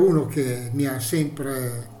 ce n'era uno che mi ha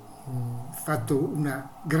sempre fatto una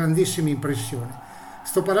grandissima impressione.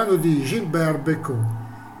 Sto parlando di Gilbert Bécaud.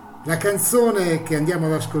 La canzone che andiamo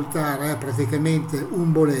ad ascoltare è praticamente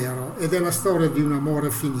un bolero ed è la storia di un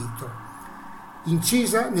amore finito,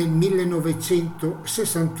 incisa nel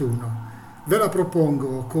 1961. Ve la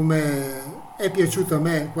propongo come è piaciuta a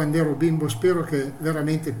me quando ero bimbo, spero che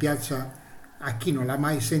veramente piaccia a chi non l'ha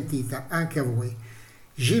mai sentita, anche a voi.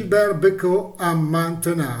 Gilbert Bécaud à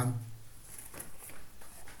maintenant.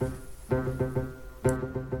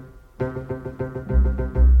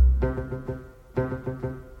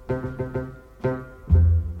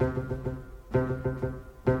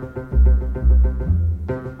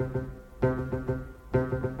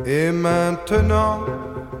 Et maintenant,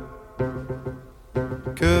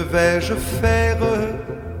 que vais-je faire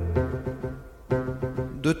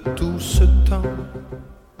de tout ce temps?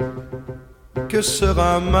 Que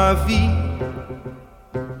sera ma vie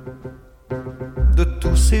de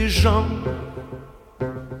tous ces gens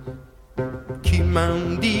qui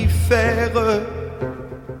m'indiffèrent?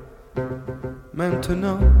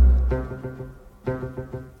 Maintenant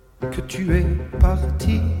que tu es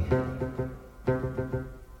parti,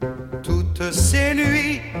 toutes ces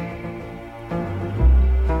nuits,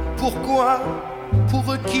 pourquoi,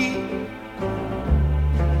 pour qui?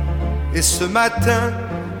 Et ce matin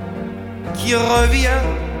qui revient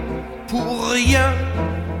pour rien,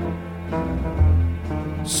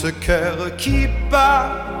 ce cœur qui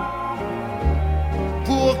bat,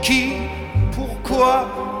 pour qui, pourquoi,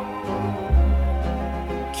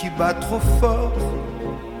 qui bat trop fort,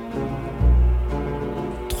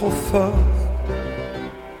 trop fort.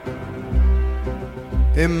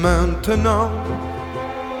 Et maintenant,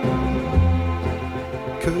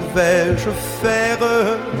 que vais-je faire?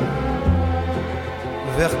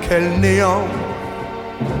 Vers quel néant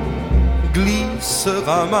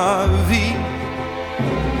glissera ma vie?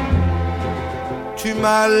 Tu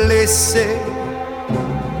m'as laissé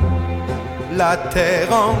la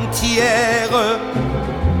terre entière,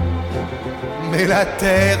 mais la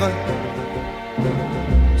terre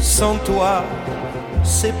sans toi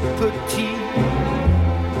c'est petit.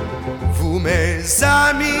 Vous mes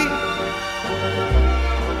amis,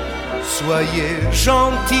 soyez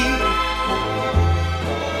gentils,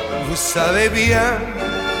 vous savez bien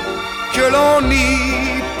que l'on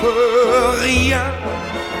n'y peut rien.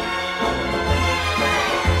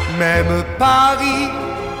 Même Paris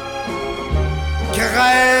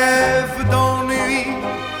crève d'ennui,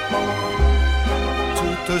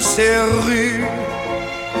 toutes ces rues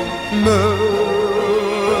me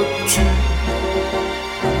tuent.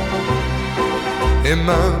 Et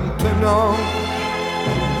maintenant,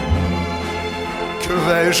 que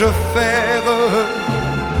vais-je faire?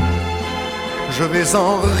 Je vais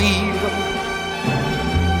en rire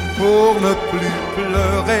pour ne plus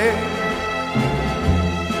pleurer.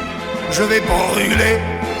 Je vais brûler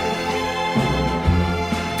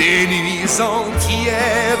des nuits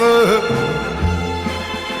entières.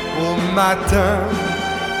 Au matin,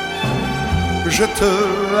 je te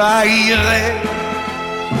haïrai.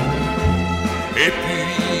 Et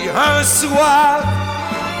puis un soir,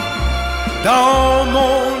 dans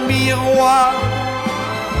mon miroir,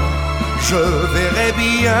 je verrai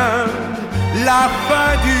bien la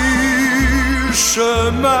fin du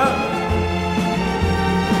chemin.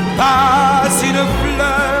 Pas une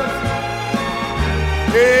fleur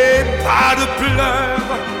et pas de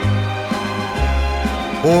pleurs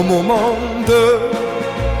au moment de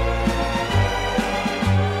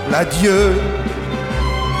l'adieu.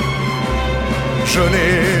 Je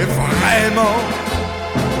n'ai vraiment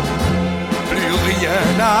plus rien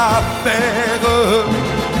à faire.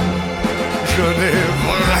 Je n'ai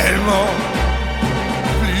vraiment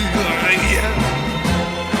plus rien.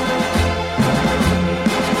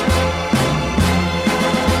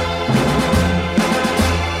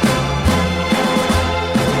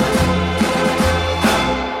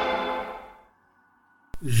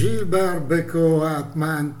 Gilbert Bécaud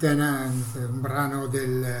Maintenant, un brano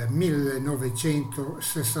del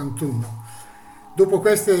 1961. Dopo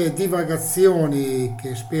queste divagazioni,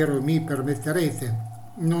 che spero mi permetterete,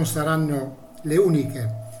 non saranno le uniche.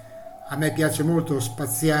 A me piace molto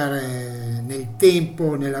spaziare nel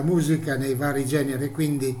tempo, nella musica, nei vari generi,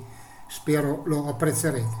 quindi spero lo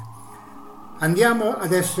apprezzerete. Andiamo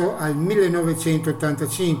adesso al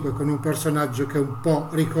 1985 con un personaggio che un po'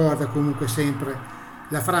 ricorda comunque sempre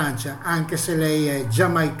la Francia, anche se lei è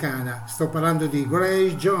giamaicana. Sto parlando di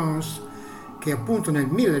Grace Jones, che appunto nel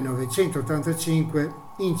 1985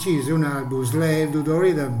 incise un album, Slave to the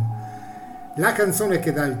Rhythm. La canzone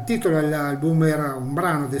che dà il titolo all'album era un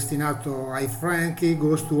brano destinato ai Frankie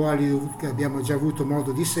Goes to Hollywood, che abbiamo già avuto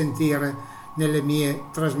modo di sentire nelle mie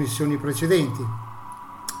trasmissioni precedenti.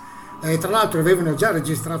 Tra l'altro avevano già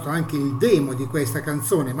registrato anche il demo di questa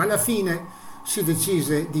canzone, ma alla fine si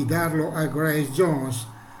decise di darlo a Grace Jones.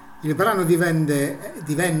 Il brano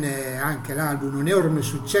divenne anche l'album un enorme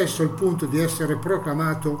successo, al punto di essere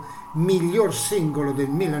proclamato miglior singolo del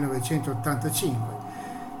 1985.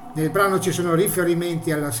 Nel brano ci sono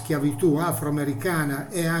riferimenti alla schiavitù afroamericana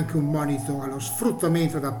e anche un monito allo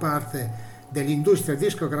sfruttamento da parte dell'industria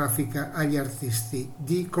discografica agli artisti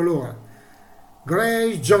di colore.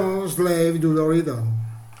 Grace Jones, Slave to the Rhythm.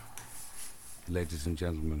 Ladies and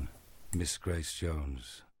gentlemen, Miss Grace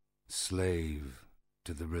Jones, Slave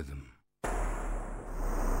to the Rhythm.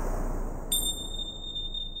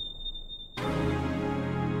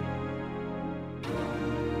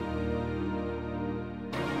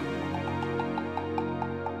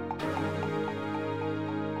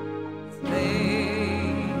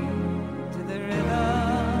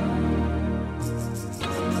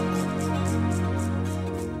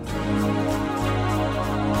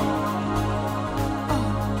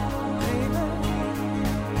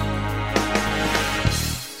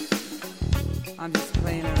 I'm just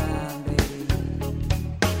playing around, baby.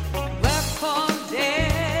 Work for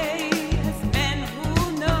days, men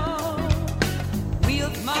who know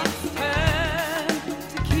wheels must turn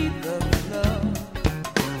to keep the flow.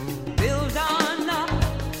 Build on up,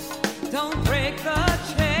 don't break the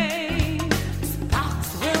chain.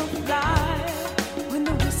 Sparks will fly when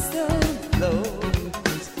the whistle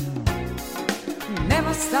blows.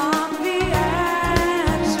 Never stop the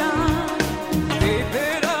action. Keep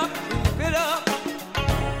it up, keep it up.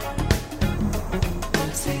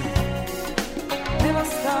 Never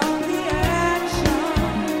stop the action.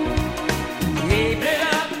 Keep it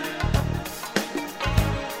up.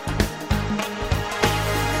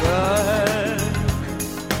 Work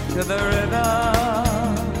to the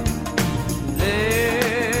rhythm.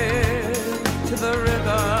 Live to the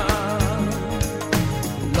rhythm.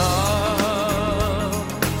 Love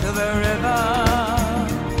to the rhythm.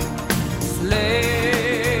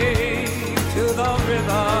 Slave to the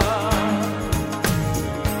rhythm.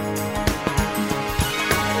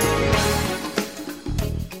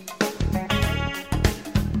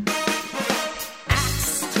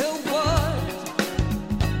 Axe to wood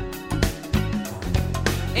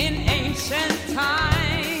in ancient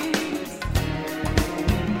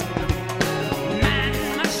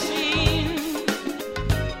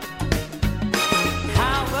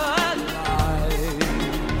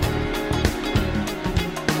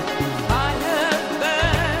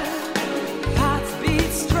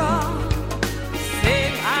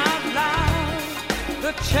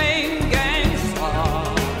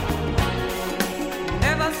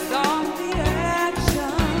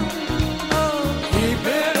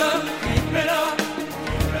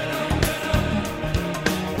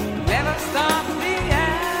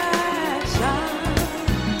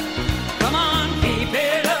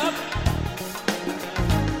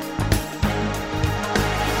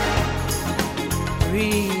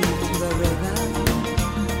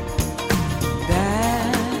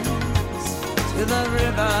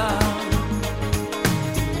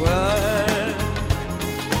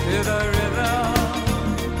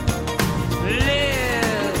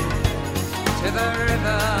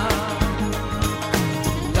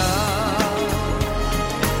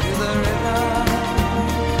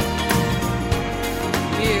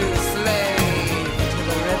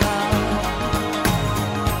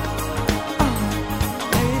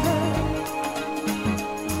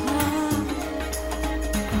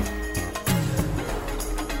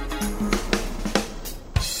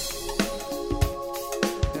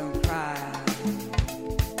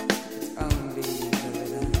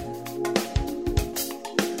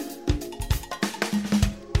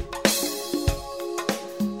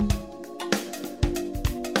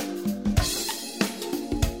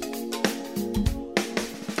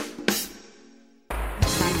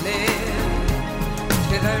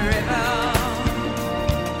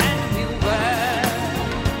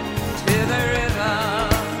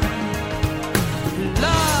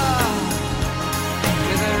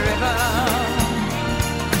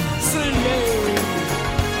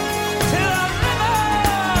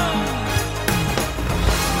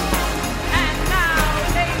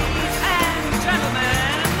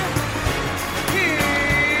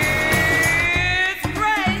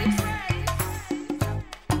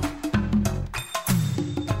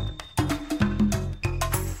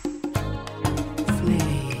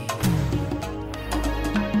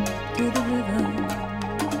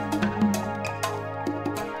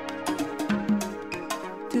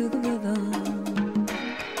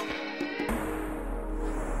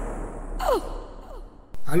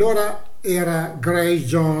Allora era Grace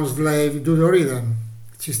Jones Slave to the Rhythm.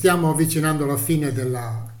 Ci stiamo avvicinando alla fine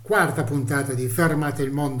della quarta puntata di Fermate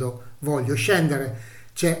il Mondo, Voglio, Scendere.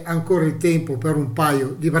 C'è ancora il tempo per un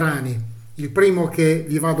paio di brani. Il primo che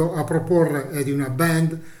vi vado a proporre è di una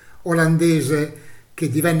band olandese che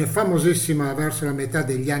divenne famosissima verso la metà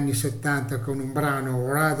degli anni 70 con un brano,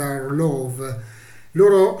 Rather Love.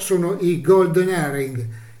 Loro sono i Golden Earring.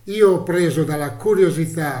 Io, preso dalla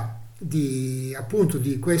curiosità di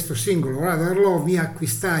questo singolo Rather Love, mi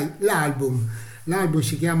acquistai l'album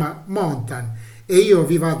si chiama Mountain e io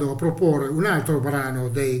vi vado a proporre un altro brano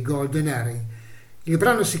dei Golden Earring. Il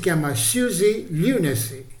brano si chiama Susie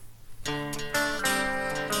Lunacy.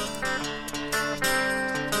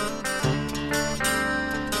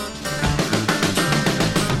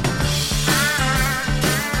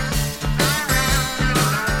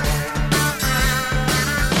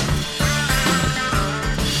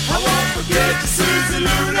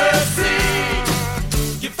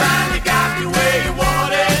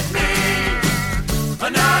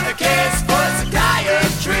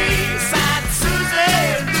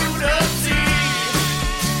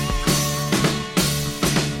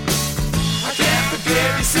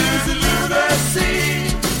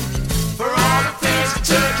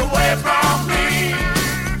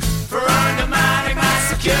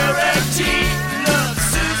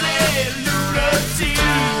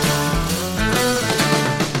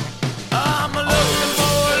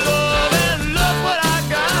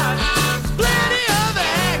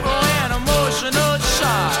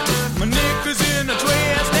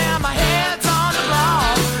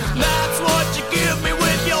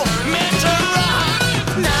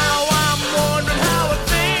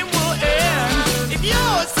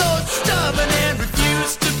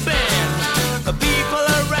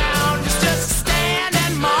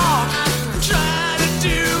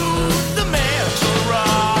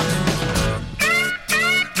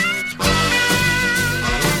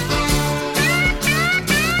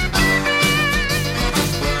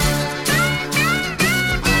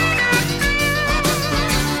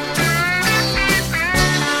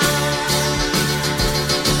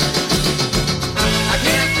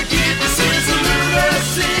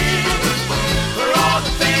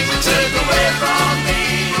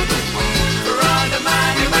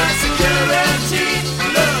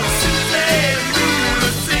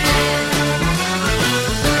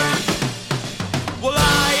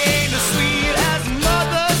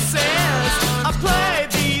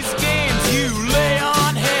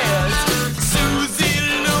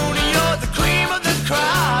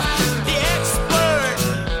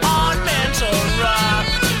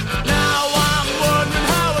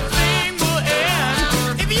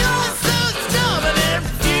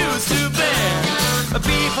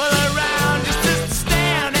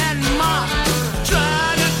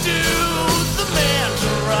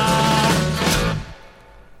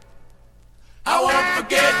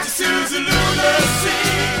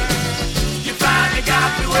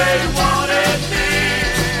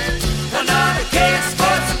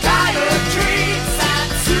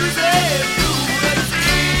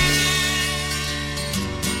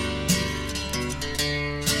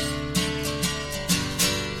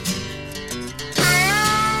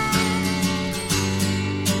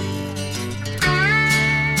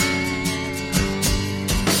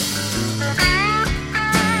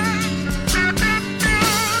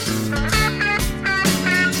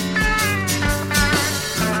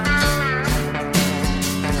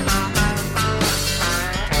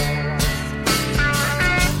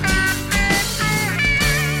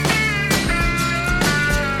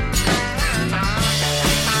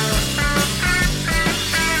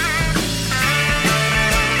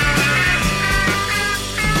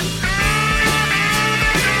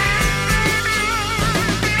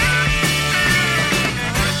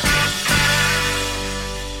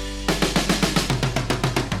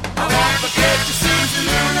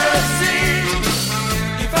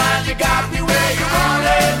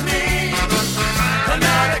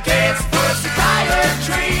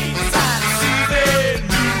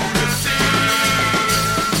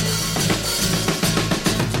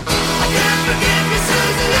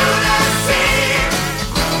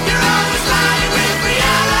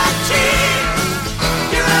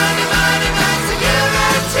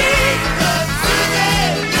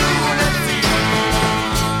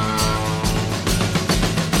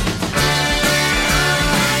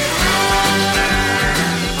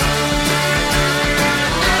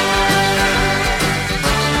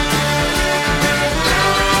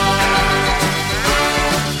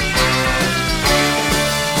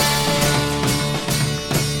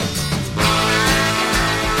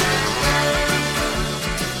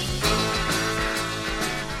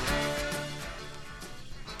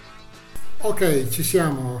 Ok, ci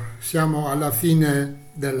siamo alla fine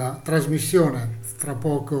della trasmissione. Tra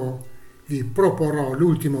poco vi proporrò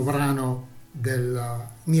l'ultimo brano della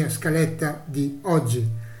mia scaletta di oggi.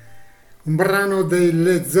 Un brano dei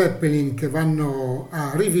Led Zeppelin che vanno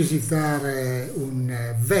a rivisitare un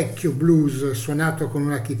vecchio blues suonato con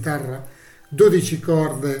una chitarra 12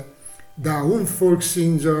 corde da un folk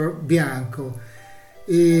singer bianco.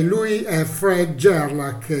 E lui è Fred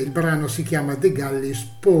Gerlach, il brano si chiama The Gallows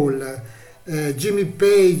Pole. Jimmy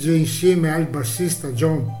Page insieme al bassista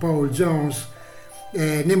John Paul Jones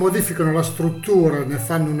ne modificano la struttura, ne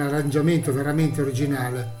fanno un arrangiamento veramente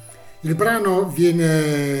originale. Il brano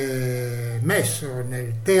viene messo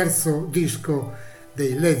nel terzo disco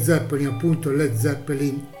dei Led Zeppelin, appunto Led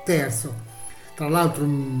Zeppelin terzo. Tra l'altro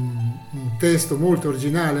un testo molto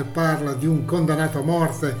originale, parla di un condannato a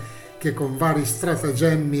morte che con vari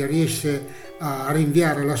stratagemmi riesce a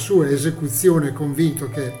rinviare la sua esecuzione, convinto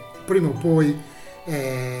che prima o poi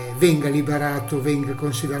venga liberato, venga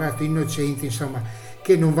considerato innocente, insomma,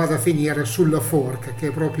 che non vada a finire sulla forca, che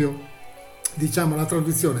è proprio, diciamo, la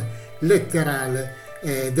traduzione letterale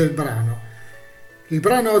del brano. Il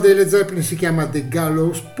brano dei Led Zeppelin si chiama The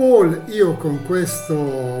Gallows Pole. Io con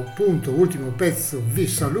questo ultimo pezzo vi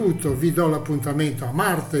saluto, vi do l'appuntamento a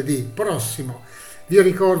martedì prossimo. Vi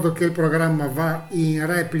ricordo che il programma va in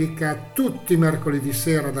replica tutti i mercoledì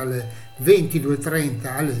sera dalle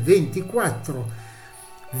 22:30 alle 24.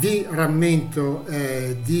 Vi rammento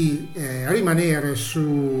di rimanere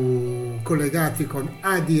collegati con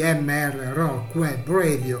ADMR Rock Web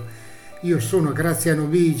Radio. Io sono Graziano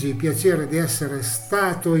Bigi, piacere di essere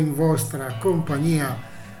stato in vostra compagnia.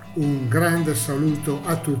 Un grande saluto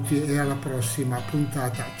a tutti e alla prossima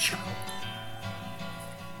puntata. Ciao!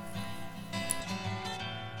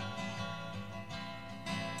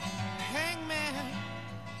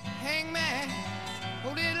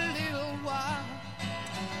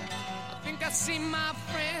 See my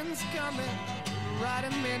friends coming,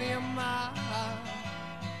 riding many a mile.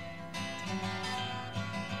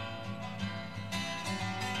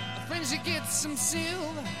 Friends, you get some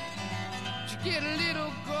silver, you get a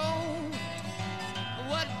little gold.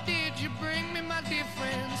 What did you bring me, my dear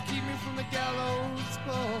friends? Keep me from the gallows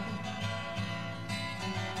pole.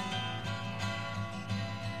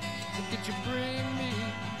 What did you bring me?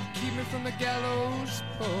 Keep me from the gallows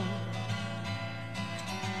pole.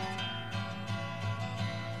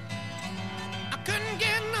 I couldn't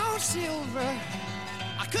get no silver,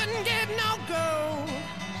 I couldn't get no gold.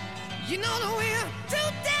 You know that we're too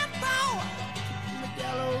damn poor from the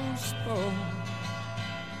gallows pole.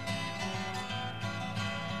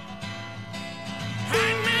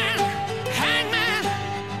 Hangman, hangman,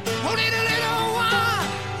 hold it a little while.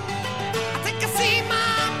 I think I see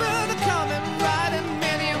my brother coming, riding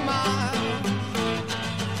many a mile.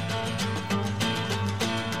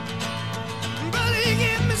 Brother, you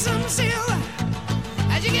give me some silver.